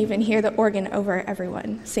you can't even hear the organ over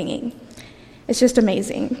everyone singing. It's just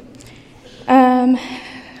amazing.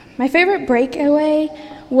 My favorite breakaway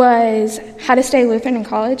was how to stay Lutheran in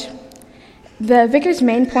college. The vicar's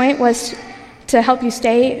main point was to help you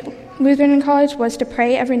stay Lutheran in college was to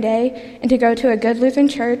pray every day and to go to a good Lutheran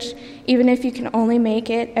church, even if you can only make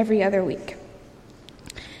it every other week.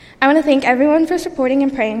 I want to thank everyone for supporting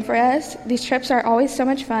and praying for us. These trips are always so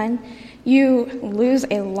much fun. You lose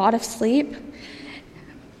a lot of sleep.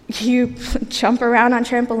 You jump around on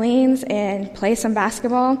trampolines and play some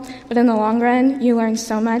basketball, but in the long run, you learn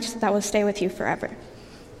so much that will stay with you forever.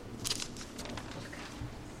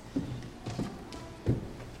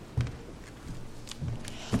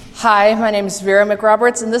 Hi, my name is Vera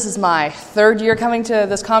McRoberts, and this is my third year coming to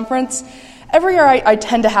this conference. Every year I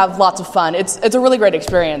tend to have lots of fun. It's a really great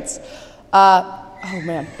experience. I'd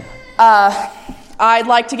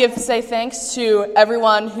like to say thanks to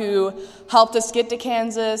everyone who helped us get to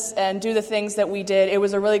Kansas and do the things that we did. It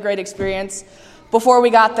was a really great experience. Before we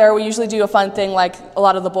got there, we usually do a fun thing like a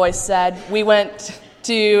lot of the boys said. We went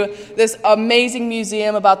to this amazing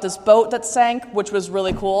museum about this boat that sank, which was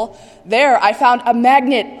really cool. There, I found a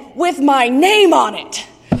magnet with my name on it.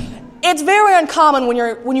 It's very uncommon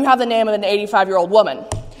when you have the name of an 85-year-old woman.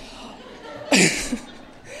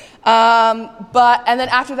 And then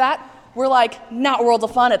after that, we're like, not World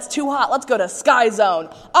of Fun, it's too hot, let's go to Sky Zone.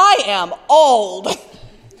 I am old.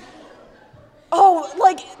 Oh,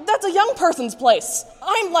 like, that's a young person's place.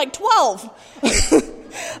 I'm like 12.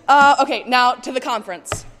 Okay, now to the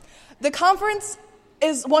conference. The conference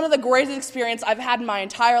is one of the greatest experiences I've had in my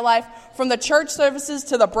entire life, from the church services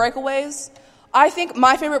to the breakaways. I think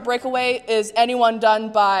my favorite breakaway is anyone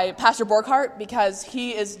done by Pastor Borghardt, because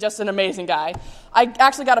he is just an amazing guy. I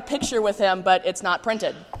actually got a picture with him, but it's not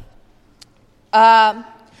printed. I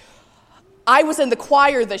was in the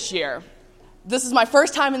choir this year. This is my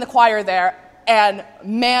first time in the choir there, and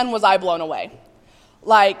man, was I blown away.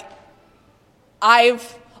 Like,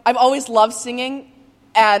 I've always loved singing,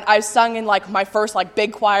 and I've sung in like my first like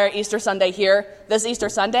big choir Easter Sunday here, this Easter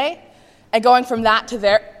Sunday, and going from that to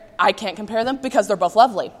there, I can't compare them because they're both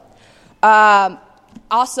lovely.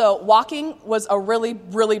 Also, walking was a really,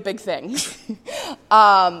 really big thing.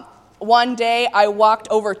 One day I walked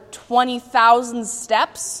over 20,000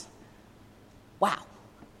 steps. Wow.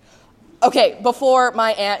 Okay, before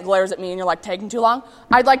my aunt glares at me and you're like, taking too long,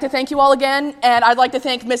 I'd like to thank you all again, and I'd like to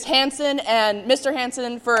thank Miss Hansen and Mr.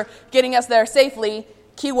 Hansen for getting us there safely.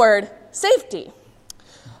 Keyword, safety.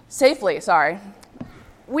 Safely, sorry.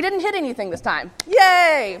 We didn't hit anything this time.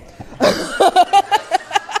 Yay!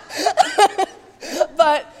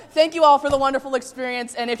 But thank you all for the wonderful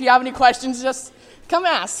experience, and if you have any questions, just come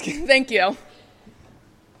ask. Thank you.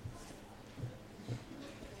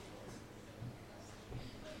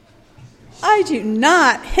 I do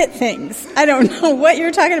not hit things. I don't know what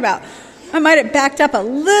you're talking about. I might have backed up a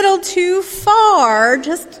little too far,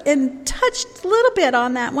 and touched a little bit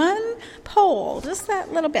on that one pole, just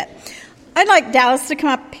that little bit. I'd like Dallas to come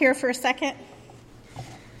up here for a second.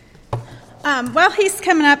 While he's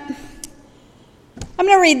coming up, I'm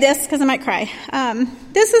going to read this because I might cry.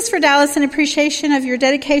 This is for Dallas in appreciation of your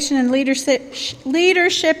dedication and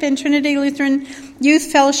leadership in Trinity Lutheran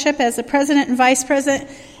Youth Fellowship as a president and vice president.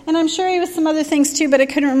 And I'm sure he was some other things too, but I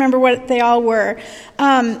couldn't remember what they all were.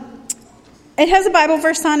 It has a Bible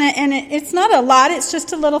verse on it, and it's not a lot. It's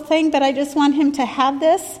just a little thing, but I just want him to have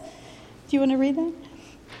this. Do you want to read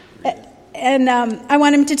that? And I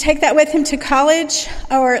want him to take that with him to college,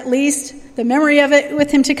 or at least the memory of it with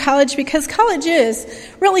him to college, because college is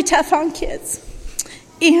really tough on kids.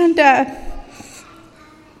 And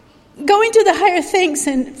going to the higher things,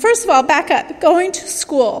 and first of all, back up, going to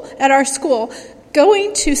school, at our school,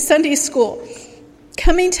 going to Sunday school,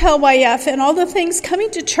 coming to LYF and all the things, coming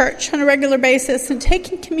to church on a regular basis and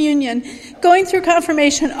taking communion, going through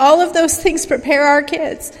confirmation, all of those things prepare our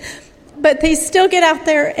kids. But they still get out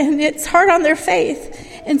there and it's hard on their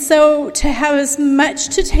faith. And so to have as much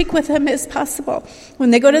to take with them as possible.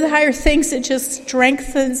 When they go to the higher things, it just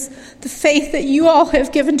strengthens the faith that you all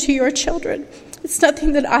have given to your children. It's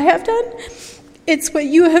nothing that I have done. It's what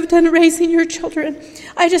you have done raising your children.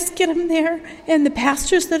 I just get them there, and the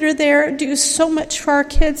pastors that are there do so much for our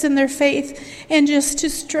kids and their faith, and just to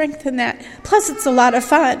strengthen that. Plus, it's a lot of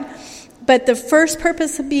fun. But the first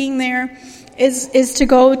purpose of being there is to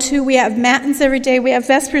go to, we have matins every day, we have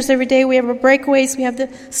vespers every day, we have our breakaways, we have the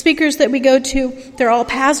speakers that we go to. They're all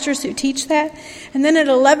pastors who teach that. And then at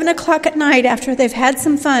 11 o'clock at night, after they've had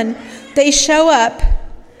some fun, they show up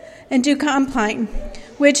and do compline,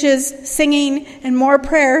 which is singing and more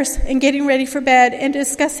prayers and getting ready for bed and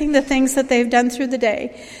discussing the things that they've done through the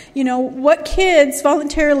day. You know, what kids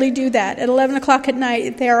voluntarily do that at 11 o'clock at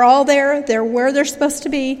night? They are all there, they're where they're supposed to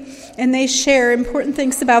be, and they share important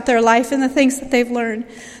things about their life and the things that they've learned.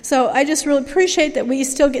 So I just really appreciate that we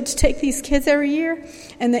still get to take these kids every year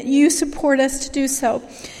and that you support us to do so.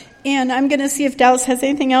 And I'm going to see if Dallas has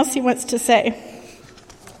anything else he wants to say.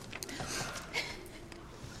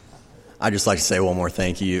 I'd just like to say one more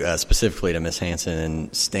thank you, specifically to Miss Hanson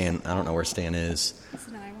and Stan. I don't know where Stan is,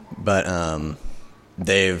 but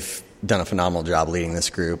they've done a phenomenal job leading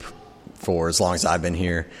this group for as long as I've been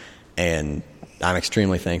here, and I'm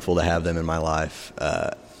extremely thankful to have them in my life,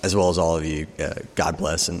 as well as all of you. God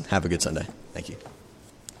bless, and have a good Sunday. Thank you.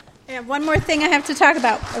 I have one more thing I have to talk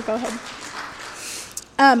about. Oh, go ahead.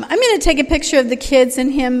 I'm going to take a picture of the kids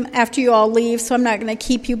and him after you all leave, so I'm not going to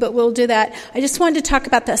keep you, but we'll do that. I just wanted to talk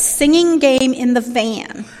about the singing game in the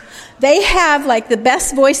van. They have, like, the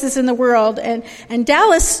best voices in the world, and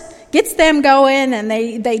Dallas gets them going, and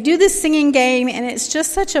they do this singing game, and it's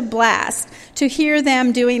just such a blast to hear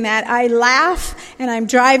them doing that. I laugh, and I'm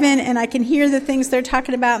driving, and I can hear the things they're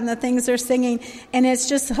talking about and the things they're singing, and it's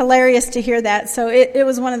just hilarious to hear that. So it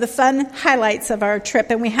was one of the fun highlights of our trip,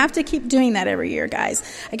 and we have to keep doing that every year, guys.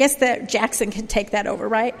 I guess that Jackson can take that over,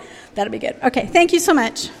 right? That'll be good. Okay, thank you so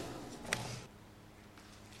much.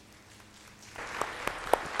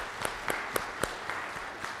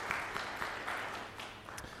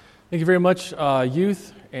 Thank you very much,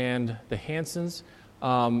 youth and the Hansons.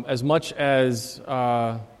 As much as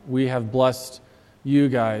we have blessed you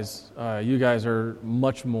guys are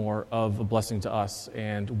much more of a blessing to us,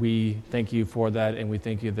 and we thank you for that, and we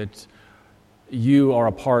thank you that you are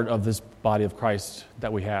a part of this body of Christ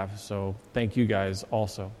that we have. So thank you guys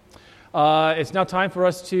also. It's now time for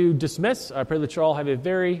us to dismiss. I pray that you all have a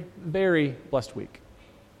very, very blessed week.